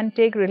ഒരു ഗിവ് ആൻഡ്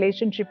ടേക്ക്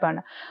റിലേഷൻഷിപ്പ് ആണ്.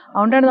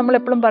 അതുകൊണ്ടാണ് നമ്മൾ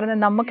എപ്പോഴും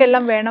പറയുന്നത്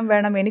നമുക്കെല്ലാം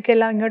വേണം,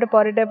 എനിക്കെല്ലാം ഇങ്ങോട്ട്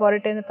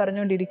പോരട്ടെ എന്ന്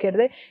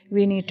പറഞ്ഞുകൊണ്ടിരിക്കരുത്.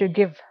 We need to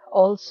give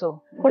also.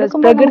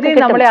 പ്രകൃതി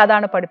നമ്മളെ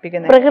അതാണ്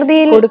പഠിപ്പിക്കുന്നത്.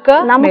 പ്രകൃതിയിൽ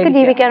നമുക്ക്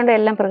ജീവിക്കാനുള്ള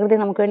എല്ലാം പ്രകൃതി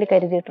നമുക്ക് വേണ്ടി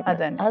കരുതിയിട്ടുണ്ട്.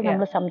 അത്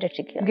നമ്മൾ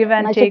സംരക്ഷിക്കുക. ഗിവ്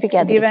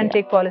ആൻഡ്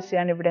ടേക്ക്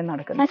പോളിസിയാണ് ഇവിടെ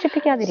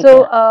നടക്കുന്നത്. സോ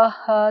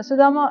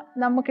സുധാമ,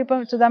 നമുക്കിപ്പം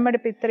സുധാമയുടെ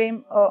ഇപ്പം ഇത്രയും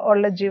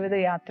ഉള്ള ജീവിത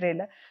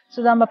യാത്രയിൽ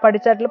സുധാമ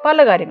പഠിച്ചിട്ടുള്ള പല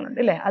കാര്യങ്ങളുണ്ട്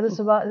അല്ലേ? അത്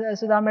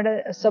സുധാമയുടെ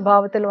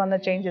സ്വഭാവത്തിൽ വന്ന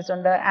ചേഞ്ചസ്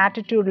ഉണ്ട്,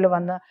 ആറ്റിറ്റ്യൂഡിൽ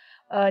വന്ന,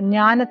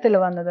 ജ്ഞാനത്തിൽ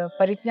വന്നത്,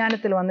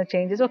 പരിജ്ഞാനത്തിൽ വന്ന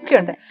ചേഞ്ചസ് ഒക്കെ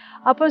ഉണ്ട്.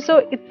 അപ്പോൾ സോ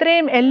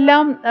ഇത്രയും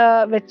എല്ലാം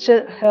വെച്ച്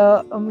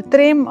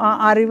ഇത്രയും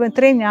അറിവും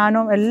ഇത്രയും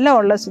ജ്ഞാനവും എല്ലാം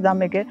ഉള്ള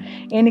സുധാമയ്ക്ക്,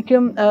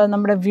 എനിക്കും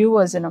നമ്മുടെ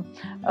വ്യൂവേഴ്സിനും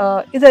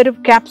ഇതൊരു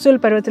ക്യാപ്സ്യൂൾ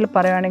പരുവത്തിൽ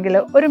പറയുകയാണെങ്കിൽ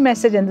ഒരു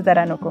മെസ്സേജ് എന്ത്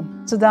തരാൻ നോക്കും?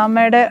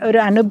 സുധാമയുടെ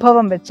ഒരു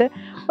അനുഭവം വെച്ച്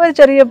ഒരു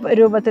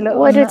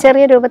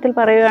ചെറിയ രൂപത്തിൽ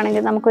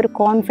പറയുകയാണെങ്കിൽ, നമുക്കൊരു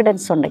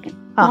കോൺഫിഡൻസ് ഉണ്ടെങ്കിൽ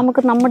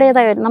നമുക്ക്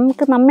നമ്മുടേതായ,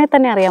 നമുക്ക് നമ്മെ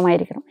തന്നെ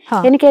അറിയാമായിരിക്കണം.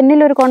 എനിക്ക്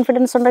എന്നിലൊരു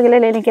കോൺഫിഡൻസ് ഉണ്ടെങ്കിൽ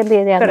എനിക്ക് എന്ത്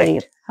ചെയ്യാൻ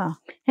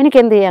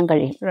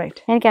കഴിയും?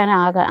 എനിക്ക്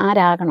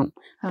ആരാകണം?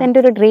 അതെൻ്റെ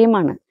ഒരു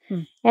ഡ്രീമാണ്.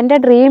 എൻ്റെ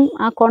ഡ്രീം,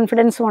 ആ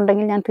കോൺഫിഡൻസും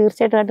ഉണ്ടെങ്കിൽ ഞാൻ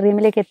തീർച്ചയായിട്ടും ആ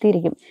ഡ്രീമിലേക്ക്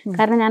എത്തിയിരിക്കും.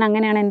 കാരണം ഞാൻ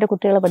അങ്ങനെയാണ് എൻ്റെ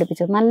കുട്ടികളെ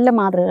പഠിപ്പിച്ചത്. നല്ല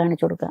മാതൃക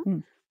കാണിച്ചു കൊടുക്കുക,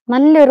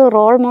 നല്ലൊരു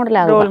റോൾ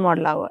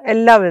മോഡലാകുക,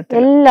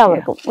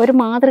 എല്ലാവർക്കും ഒരു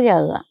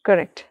മാതൃകയാകുക.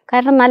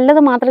 കാരണം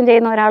നല്ലത് മാത്രം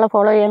ചെയ്യുന്ന ഒരാളെ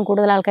ഫോളോ ചെയ്യാൻ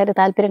കൂടുതൽ ആൾക്കാർ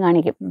താല്പര്യം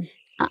കാണിക്കും.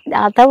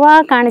 അഥവാ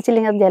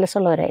കാണിച്ചില്ലെങ്കിൽ അത്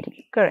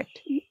ജലസുള്ളവരായിരിക്കും.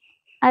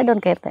 I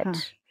don't care that.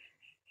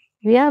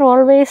 V are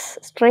always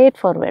straight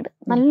forward.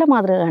 നല്ല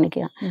മാതൃക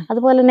കാണിക്കുക.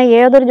 അതുപോലെ തന്നെ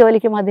ഏതൊരു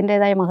ജോലിക്കും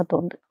അതിൻ്റെതായ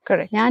മഹത്വമുണ്ട്.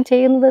 ഞാൻ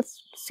ചെയ്യുന്നത്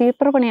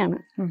സ്വീപ്പർ പണിയാണ്,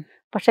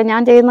 പക്ഷെ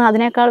ഞാൻ ചെയ്യുന്ന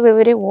അതിനേക്കാൾ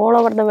വിവരം ഓൾ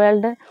ഓവർ ദ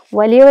വേൾഡ്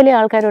വലിയ വലിയ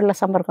ആൾക്കാരുള്ള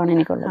സമ്പർക്കമാണ്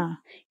എനിക്കുള്ളത്.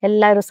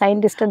 എല്ലാവരും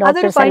സയന്റിസ്റ്റ്,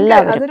 ഡോക്ടേഴ്സ്,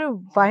 എല്ലാവരും.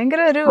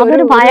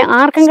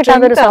 ആർക്കും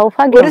കിട്ടാത്ത ഒരു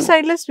സൗഭാഗ്യം. ഒരു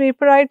സൈഡില്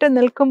സ്വീപ്പറായിട്ട്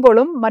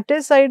നിൽക്കുമ്പോഴും മറ്റേ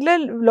സൈഡില്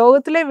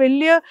ലോകത്തിലെ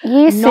വലിയ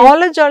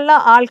നോളജ് ഉള്ള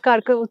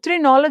ആൾക്കാർക്ക്, ഒത്തിരി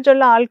നോളജ്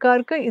ഉള്ള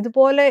ആൾക്കാർക്ക്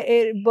ഇതുപോലെ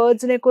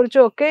ബേർഡ്സിനെ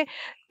കുറിച്ചും ഒക്കെ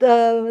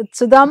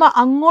സുധാമ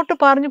അങ്ങോട്ട്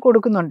പറഞ്ഞു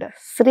കൊടുക്കുന്നുണ്ട്.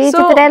 ശ്രീ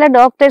ചിത്രയിലെ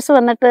ഡോക്ടേഴ്സ്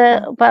വന്നിട്ട്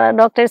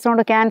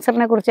ഡോക്ടേഴ്സിനോട്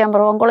ക്യാൻസറിനെ കുറിച്ച് ഞാൻ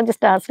പറഞ്ഞു,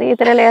 ഓങ്കോളജിസ്റ്റാണ് ശ്രീ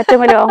ചിത്രയിലെ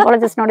ഏറ്റവും വലിയ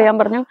ഓങ്കോളജിസ്റ്റിനോട് ഞാൻ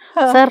പറഞ്ഞു,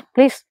 സർ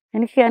പ്ലീസ്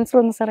എനിക്ക് ക്യാൻസർ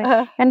വന്നു സാറേ,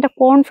 എന്റെ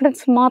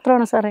കോൺഫിഡൻസ്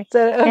മാത്രമാണ് സാറേ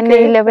എന്നെ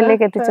ഈ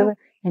ലെവലിലേക്ക് എത്തിച്ചത്.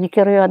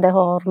 എനിക്കറിയോ അദ്ദേഹം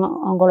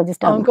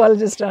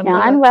ഓങ്കോളജിസ്റ്റ്.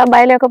 ഞാൻ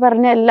ബയലൊക്കെ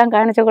പറഞ്ഞ എല്ലാം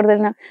കാണിച്ചു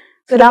കൊടുത്തിരുന്ന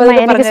സുധാമ,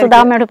 എനിക്ക്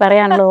സുധാമയോട്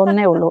പറയാനുള്ളത്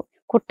ഒന്നേ ഉള്ളൂ,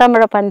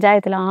 കുട്ടമ്പുഴ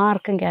പഞ്ചായത്തിൽ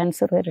ആർക്കും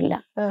ക്യാൻസർ വരില്ല.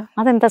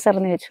 അതെന്താ സാർ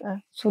എന്ന് ചോദിച്ചു.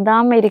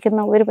 സുധാമ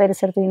ഇരിക്കുന്ന ഒരു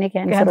പരിസരത്ത് ഇനി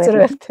ക്യാൻസർ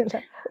വരില്ല.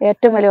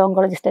 ഏറ്റവും വലിയ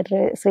ഓങ്കോളജിസ്റ്റ്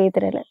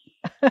ശ്രീധരല്.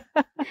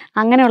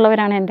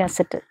 അങ്ങനെയുള്ളവരാണ് എന്റെ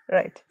അസറ്റ്.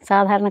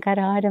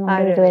 സാധാരണക്കാരും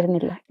ഇത്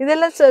വരുന്നില്ല.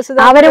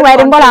 അവര്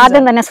വരുമ്പോൾ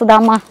ആദ്യം തന്നെ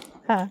സുധാമ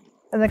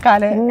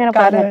ഇങ്ങനെ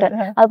പറഞ്ഞിട്ട്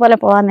അതുപോലെ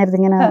പോകാൻ നേരത്തെ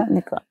ഇങ്ങനെ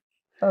നിൽക്കുക.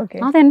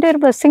 അതെന്റെ ഒരു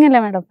ബ്ലെസ്സിങ് അല്ലേ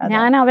മാഡം.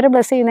 ഞാൻ അവരെ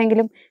ബ്ലെസ്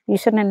ചെയ്യുന്നെങ്കിലും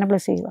ഈശ്വരൻ എന്നെ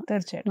ബ്ലെസ് ചെയ്യുക.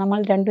 തീർച്ചയായിട്ടും നമ്മൾ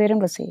രണ്ടുപേരും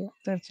ബ്ലെസ് ചെയ്യുക.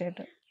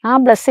 തീർച്ചയായിട്ടും ആ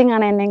ബ്ലെസ്സിങ്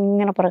ആണ് എന്നെ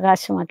ഇങ്ങനെ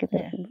പ്രകാശമാക്കി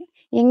തരുന്നത്.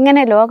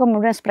 ഇങ്ങനെ ലോകം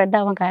മുഴുവൻ സ്പ്രെഡ്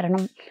ആവാൻ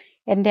കാരണം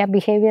എൻ്റെ ആ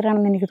ബിഹേവിയർ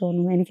ആണെന്ന് എനിക്ക്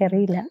തോന്നുന്നു.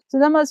 എനിക്കറിയില്ല.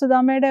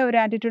 സുധാമയുടെ ഒരു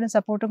ആറ്റിറ്റ്യൂഡും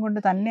സപ്പോർട്ടും കൊണ്ട്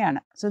തന്നെയാണ്.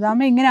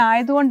 സുധാമ ഇങ്ങനെ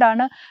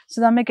ആയതുകൊണ്ടാണ്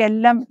സുധാമയ്ക്ക്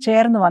എല്ലാം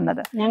ചേർന്ന്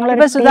വന്നത്.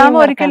 ഇപ്പൊ സുധാമ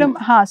ഒരിക്കലും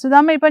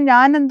സുധാമ ഇപ്പൊ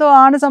ഞാൻ എന്തോ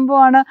ആണ്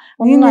സംഭവമാണ്,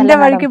 നീ നിന്റെ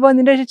വഴിക്ക് പോ,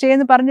 നിന്റെ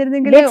ചെയ്യുന്ന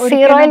പറഞ്ഞിരുന്നെങ്കിൽ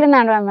സീറോയിൽ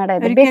നിന്നാണ്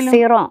madam.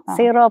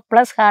 Zero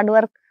plus hard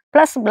work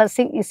plus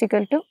blessing is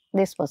equal to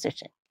this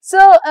position.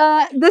 So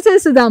this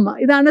is Sudhama.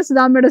 ഇതാണ്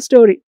സുധാമയുടെ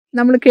സ്റ്റോറി.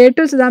 നമ്മൾ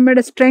കേട്ടു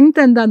സുധാമയുടെ സ്ട്രെങ്ത്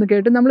എന്താന്ന്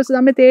കേട്ടു. നമ്മൾ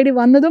സുധാമയെ തേടി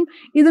വന്നതും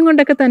ഇതും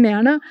കൊണ്ടൊക്കെ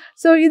തന്നെയാണ്.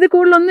 സോ ഇത്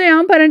കൂടുതലൊന്നും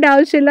ഞാൻ പറയേണ്ട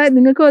ആവശ്യമില്ല.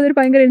 നിങ്ങൾക്കും അതൊരു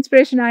ഭയങ്കര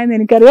ഇൻസ്പിറേഷൻ ആയെന്ന്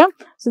എനിക്കറിയാം.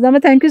 Sudhama,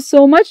 thank you so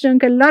much.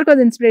 ഞങ്ങൾക്ക് എല്ലാവർക്കും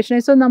അത് ഇൻസ്പിറേഷൻ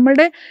ആയി. സോ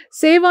നമ്മുടെ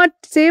സേവ്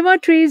അവർ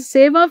ട്രീസ്,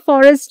 സേവ് അവർ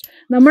ഫോറസ്റ്റ്,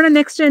 നമ്മുടെ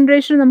നെക്സ്റ്റ്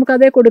ജനറേഷന് നമുക്ക്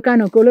അതേ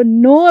കൊടുക്കാൻ ഒക്കുള്ളൂ.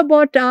 നോ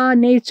അബൌട്ട് ആ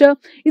നേച്ചർ.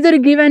 ഇതൊരു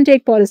ഗിവ് ആൻഡ്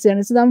ടേക്ക്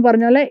പോളിസിയാണ്. സുധാമ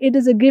പറഞ്ഞ പോലെ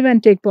it is A give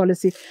and take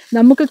policy.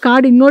 നമുക്ക്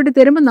കാർഡ് ഇങ്ങോട്ട്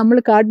തരുമ്പോൾ നമ്മൾ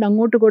കാർഡിന്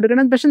അങ്ങോട്ട്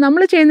കൊടുക്കണം. പക്ഷെ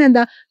നമ്മൾ ചെയ്യുന്നത്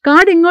എന്താ,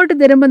 കാർഡ് ഇങ്ങോട്ട്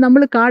തരുമ്പോൾ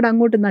നമ്മൾ കാർഡ്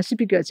അങ്ങോട്ട്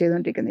നശിപ്പിക്കുക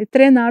ചെയ്തുകൊണ്ടിരിക്കുന്നത്.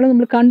 ഇത്രയും നാളും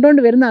നമ്മൾ കണ്ടുകൊണ്ട്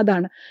വരുന്ന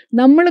അതാണ്,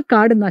 നമ്മൾ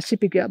കാർഡ്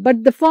നശിപ്പിക്കുക. But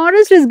the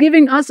forest is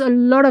giving as a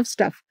lot of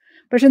stuff.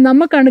 പക്ഷെ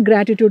നമുക്കാണ്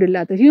ഗ്രാറ്റിറ്റ്യൂഡ്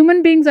ഇല്ലാത്തത്. ഹ്യൂമൻ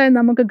ബീങ്സ് ആയി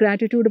നമുക്ക്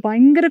ഗ്രാറ്റിറ്റ്യൂഡ്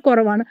ഭയങ്കര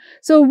കുറവാണ്.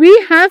 So we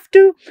have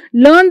to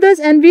learn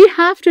this and we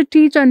have to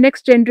teach our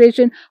next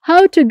generation how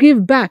to give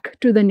back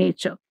to the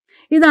nature.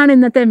 ഇതാണ്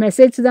ഇന്നത്തെ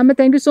message. Sudhama,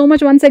 thank you so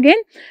much once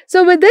again.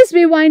 So with this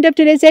we wind up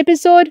today's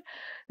episode.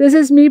 This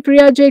is me,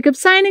 Priya Jacob,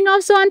 signing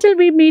off. So until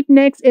we meet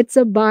next, it's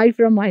a bye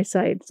from my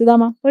side.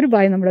 Sudama, ഒരു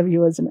bye നമ്മുടെ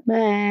viewers.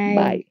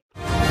 Bye.